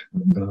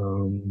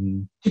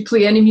 Do you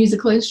play any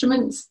musical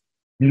instruments?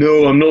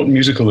 No, I'm not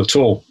musical at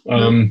all.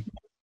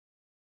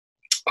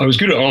 I was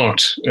good at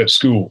art at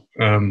school,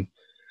 and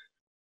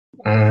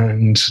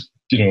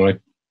I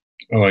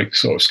like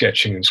sort of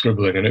sketching and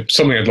scribbling, and it's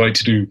something I'd like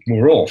to do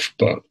more of.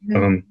 But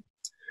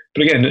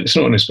again, it's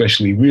not an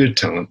especially weird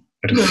talent,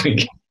 I don't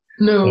think.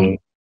 No,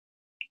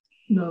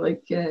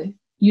 like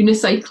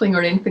unicycling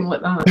or anything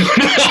like that.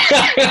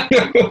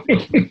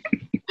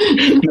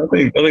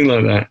 nothing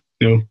like that.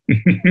 No.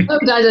 That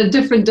would add a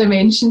different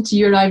dimension to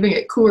you arriving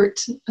at court,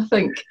 I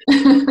think.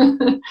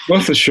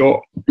 Worth a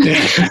shot.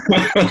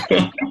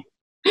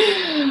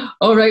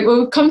 All right,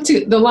 we'll come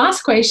to the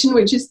last question,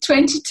 which is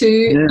 22.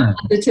 Yeah.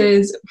 It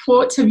is,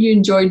 what have you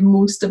enjoyed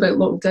most about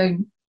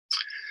lockdown?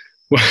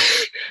 Well,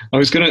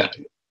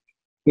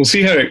 we'll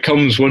see how it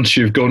comes once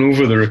you've gone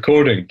over the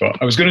recording,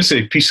 but I was going to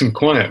say peace and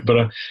quiet,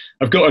 but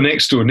I've got a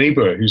next door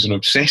neighbour who's an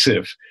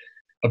obsessive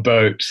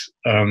about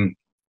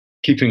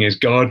keeping his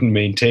garden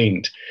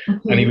maintained.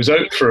 And he was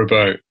out for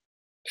about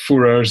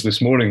 4 hours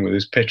this morning with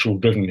his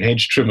petrol-driven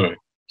hedge trimmer,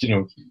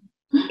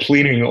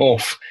 cleaning it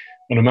off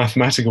on a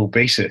mathematical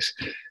basis.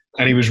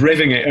 And he was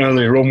revving it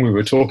earlier on, we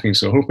were talking,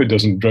 so I hope it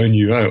doesn't drown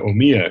you out or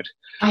me out.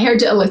 I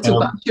heard it a little,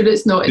 but I'm sure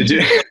it's not. Did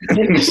you?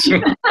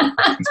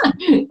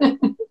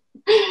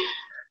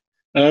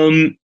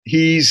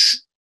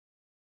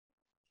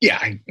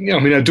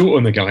 I dote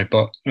on the guy,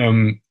 but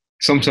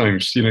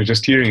sometimes,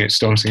 just hearing it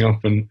starting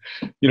up and,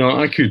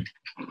 I could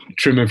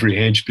trim every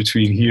hedge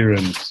between here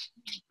and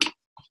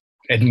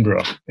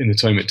Edinburgh in the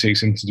time it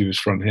takes him to do his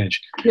front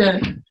hedge. Yeah.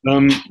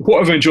 What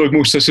have I enjoyed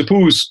most? I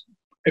suppose,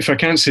 if I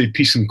can't say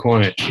peace and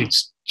quiet,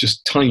 it's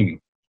just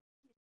time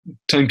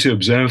to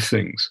observe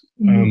things.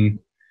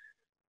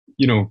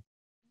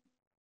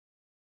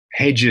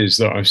 Hedges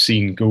that I've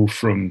seen go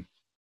from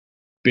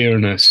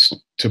bareness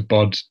to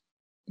bud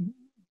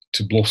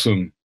to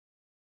blossom,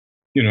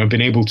 I've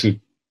been able to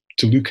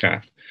look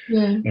at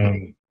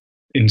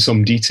in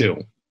some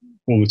detail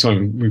all the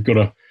time. We've got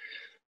a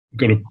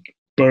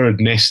bird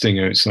nesting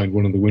outside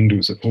one of the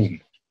windows at home,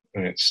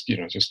 and it's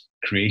just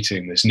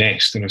creating this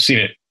nest, and I've seen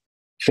it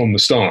from the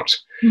start.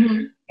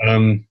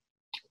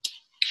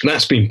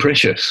 That's been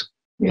precious.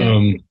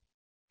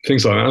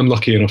 Things like that. I'm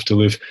lucky enough to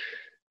live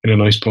in a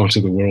nice part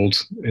of the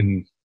world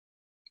in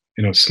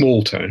a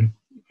small town,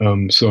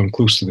 so I'm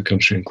close to the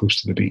country and close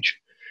to the beach,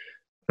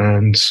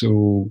 and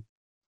so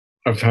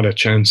I've had a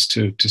chance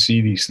to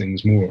see these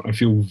things more. I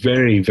feel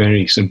very,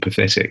 very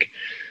sympathetic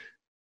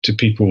to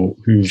people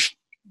who've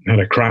had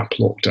a crap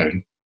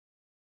lockdown,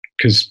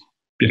 because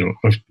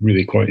I've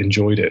really quite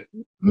enjoyed it.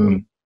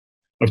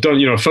 I've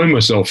done, I found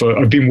myself,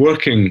 I've been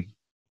working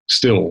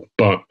still,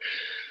 but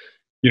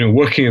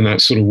working in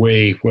that sort of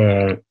way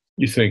where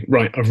you think,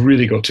 right, I've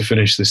really got to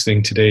finish this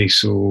thing today.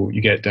 So you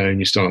get down,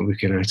 you start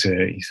looking at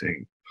it, you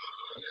think,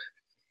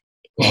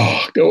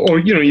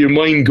 your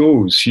mind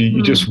goes,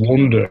 you just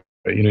wonder.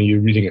 You're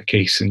reading a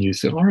case and you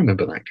think, I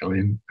remember that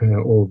guy,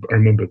 or I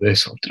remember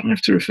this. Did I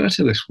have to refer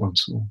to this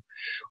once?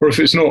 Or if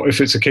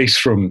it's a case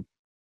from,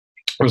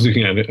 I was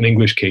looking at an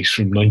English case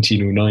from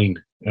 1909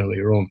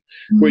 earlier on,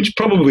 which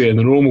probably in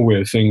the normal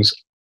way of things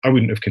I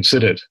wouldn't have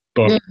considered,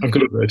 but I've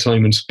got a bit of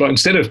time. But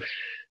instead of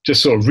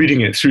just sort of reading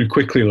it through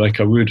quickly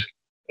like I would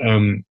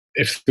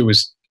if there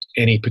was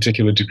any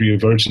particular degree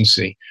of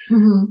urgency,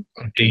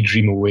 I'd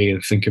daydream away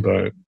and think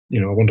about,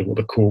 I wonder what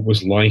the court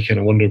was like, and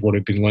I wonder what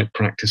it'd been like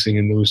practicing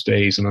in those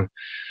days, and I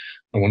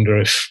wonder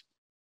if,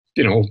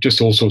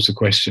 just all sorts of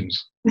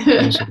questions,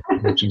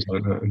 questions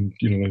like that, and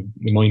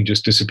the mind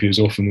just disappears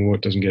off and the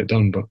work doesn't get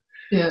done. But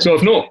so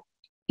I've not,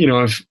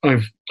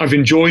 I've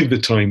enjoyed the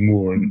time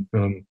more, and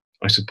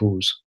I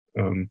suppose,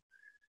 but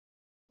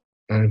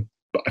I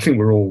think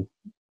we're all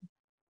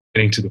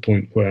getting to the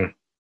point where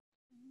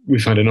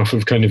we've had enough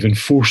of kind of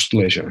enforced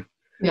leisure.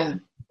 Yeah,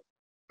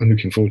 I'm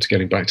looking forward to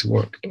getting back to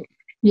work. But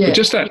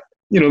just that,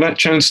 that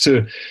chance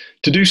to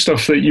do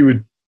stuff that you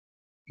would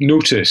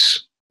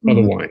notice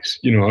otherwise.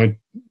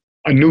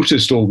 I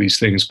noticed all these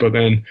things, but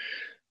then,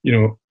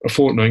 a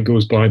fortnight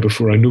goes by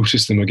before I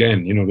notice them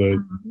again.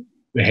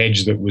 the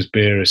hedge that was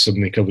bare is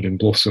suddenly covered in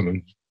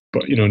blossom.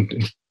 But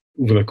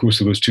over the course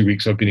of those 2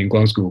 weeks, I've been in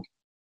Glasgow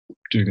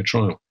doing a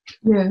trial.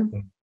 Yeah,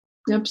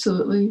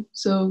 absolutely.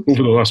 So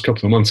over the last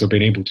couple of months, I've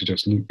been able to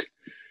just look.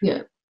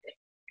 Yeah,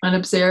 and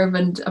observe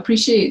and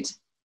appreciate.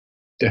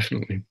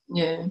 Definitely.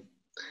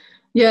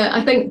 Yeah,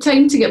 I think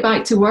time to get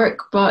back to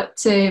work,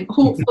 but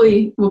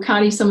hopefully we'll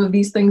carry some of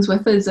these things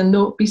with us and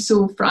not be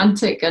so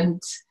frantic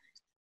and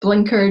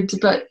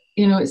blinkered. But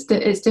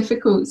it's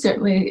difficult,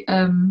 certainly,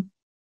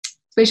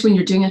 especially when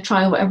you're doing a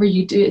trial. Whatever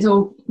you do, it's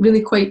all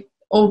really quite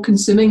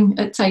all-consuming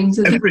at times.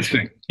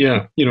 Everything,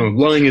 yeah.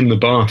 Lying in the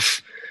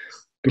bath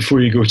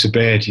before you go to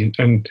bed,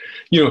 and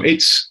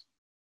it's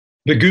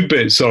the good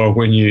bits are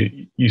when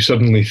you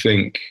suddenly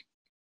think,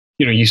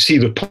 you see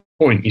the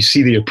point, you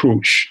see the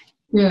approach.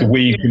 Yeah. The way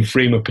you can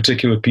frame a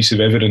particular piece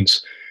of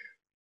evidence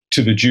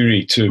to the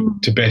jury to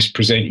best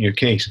present your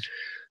case.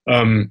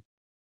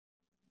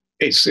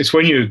 It's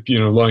when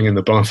you're lying in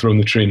the bath or on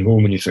the train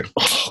home and you think,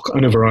 oh, I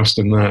never asked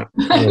him that.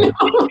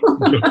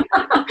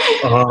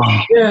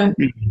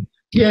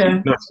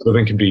 Yeah. That sort of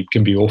thing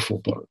can be awful,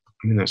 but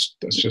I mean that's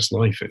just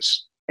life.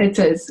 It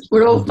is.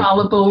 We're all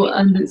fallible,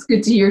 and it's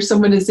good to hear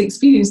someone as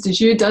experienced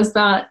as you does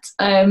that.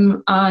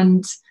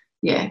 And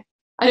yeah.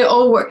 And it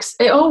all works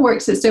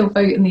itself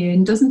out in the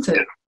end, doesn't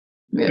it?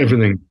 Yeah.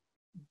 Everything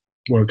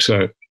works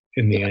out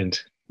in the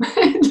end.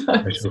 It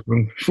does.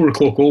 4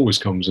 o'clock always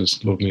comes,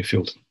 as Lord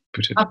Mayfield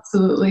put it.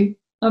 Absolutely.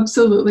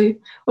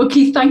 Well,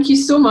 Keith, thank you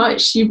so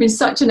much. You've been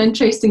such an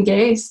interesting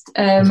guest.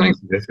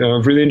 Thanks, Edith.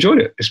 I've really enjoyed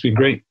it. It's been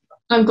great.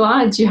 I'm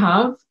glad you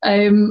have.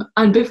 And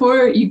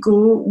before you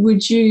go,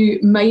 would you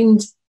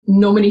mind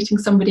nominating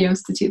somebody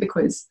else to take the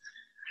quiz?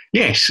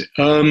 Yes.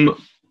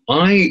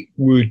 I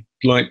would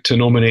like to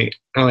nominate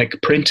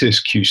Alec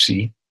Prentice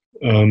QC,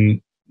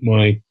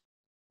 my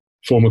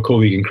former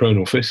colleague in Crown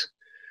Office,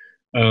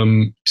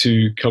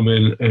 to come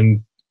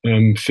in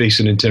and face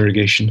an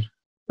interrogation.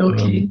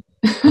 Okay.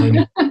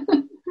 And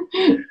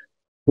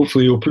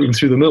hopefully you'll put him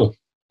through the mill.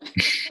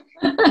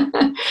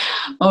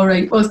 All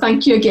right. Well,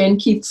 thank you again,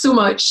 Keith, so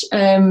much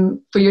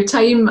for your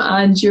time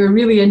and your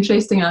really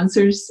interesting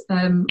answers.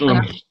 I'm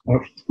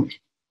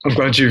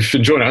glad you've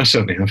enjoyed it. I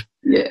certainly have.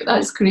 Yeah,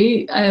 that's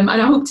great. And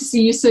I hope to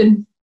see you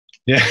soon.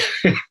 Yeah.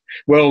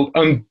 Well,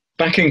 I'm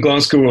back in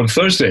Glasgow on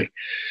Thursday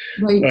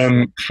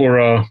for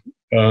a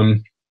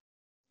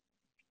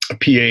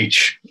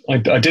PH. I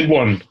did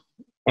one.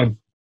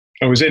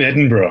 I was in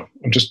Edinburgh.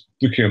 I'm just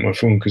looking at my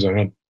phone because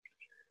I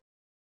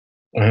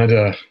had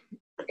a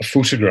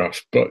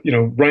photograph. But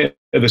right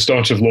at the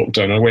start of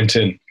lockdown, I went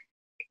in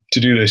to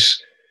do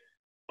this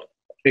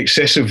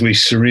excessively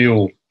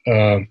surreal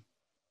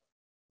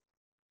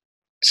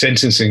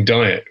sentencing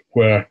diet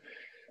where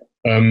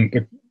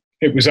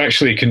it was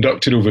actually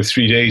conducted over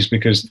 3 days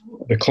because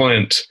the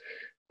client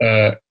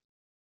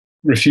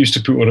refused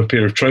to put on a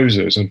pair of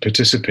trousers and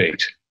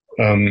participate.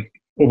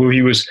 Although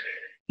he was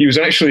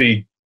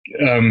actually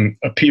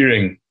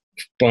appearing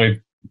by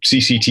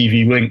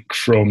CCTV link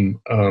from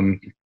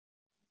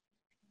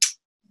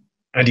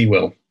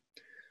Addywell.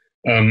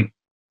 And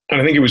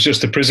I think it was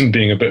just the prison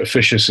being a bit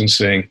officious and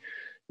saying,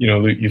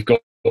 look, you've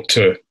got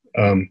to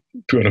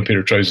put on a pair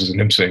of trousers,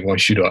 and him saying, why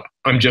should I?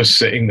 I'm just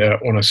sitting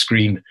there on a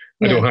screen.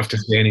 I don't have to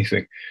say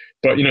anything.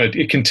 But,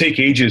 it can take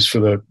ages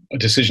for a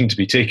decision to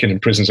be taken in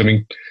prisons. I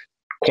mean,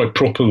 quite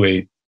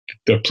properly,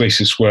 there are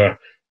places where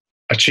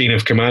a chain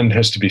of command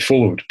has to be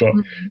followed. But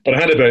I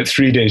had about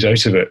 3 days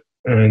out of it.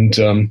 And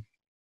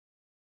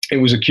it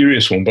was a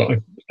curious one, but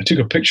I took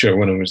a picture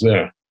when I was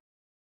there.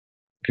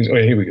 Oh,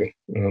 yeah, here we go.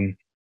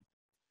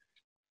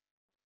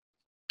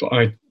 But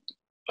I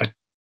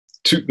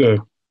took the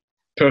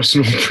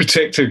personal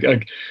protector.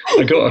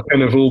 I got a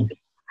kind of old,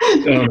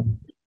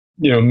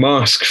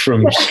 mask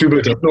from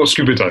scuba diving, not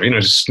scuba diving,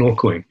 just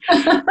snorkeling,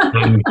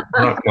 and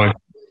wrapped my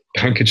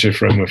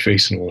handkerchief around my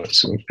face and all that.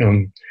 So,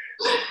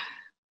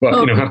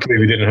 but happily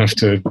we didn't have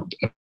to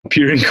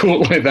appear in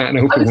court like that, and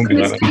I hope it won't be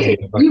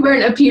that. You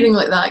weren't appearing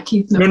like that,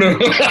 Keith. No.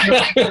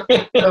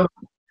 No.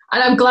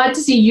 And I'm glad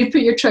to see you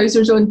put your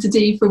trousers on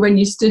today for when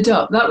you stood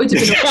up. That would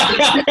have been.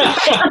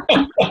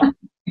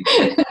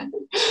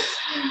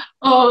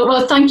 Oh,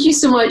 well, thank you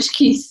so much,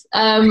 Keith.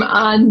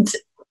 And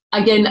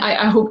again,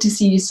 I hope to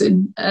see you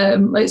soon.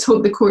 Let's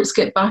hope the courts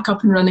get back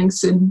up and running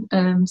soon,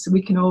 so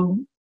we can all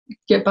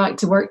get back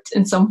to work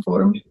in some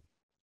form.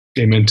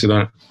 Amen to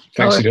that.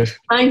 Thanks, Edith.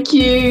 Thank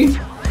you.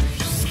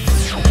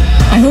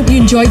 I hope you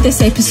enjoyed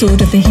this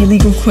episode of the Hey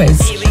Legal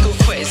Quiz.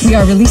 We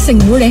are releasing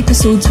more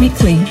episodes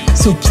weekly,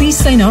 so please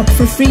sign up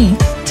for free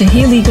to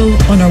Hey Legal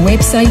on our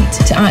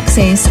website to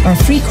access our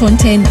free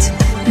content,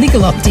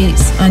 legal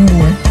updates and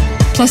more.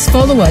 Plus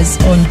follow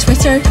us on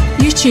Twitter,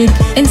 YouTube,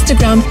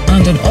 Instagram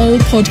and on all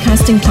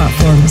podcasting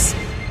platforms.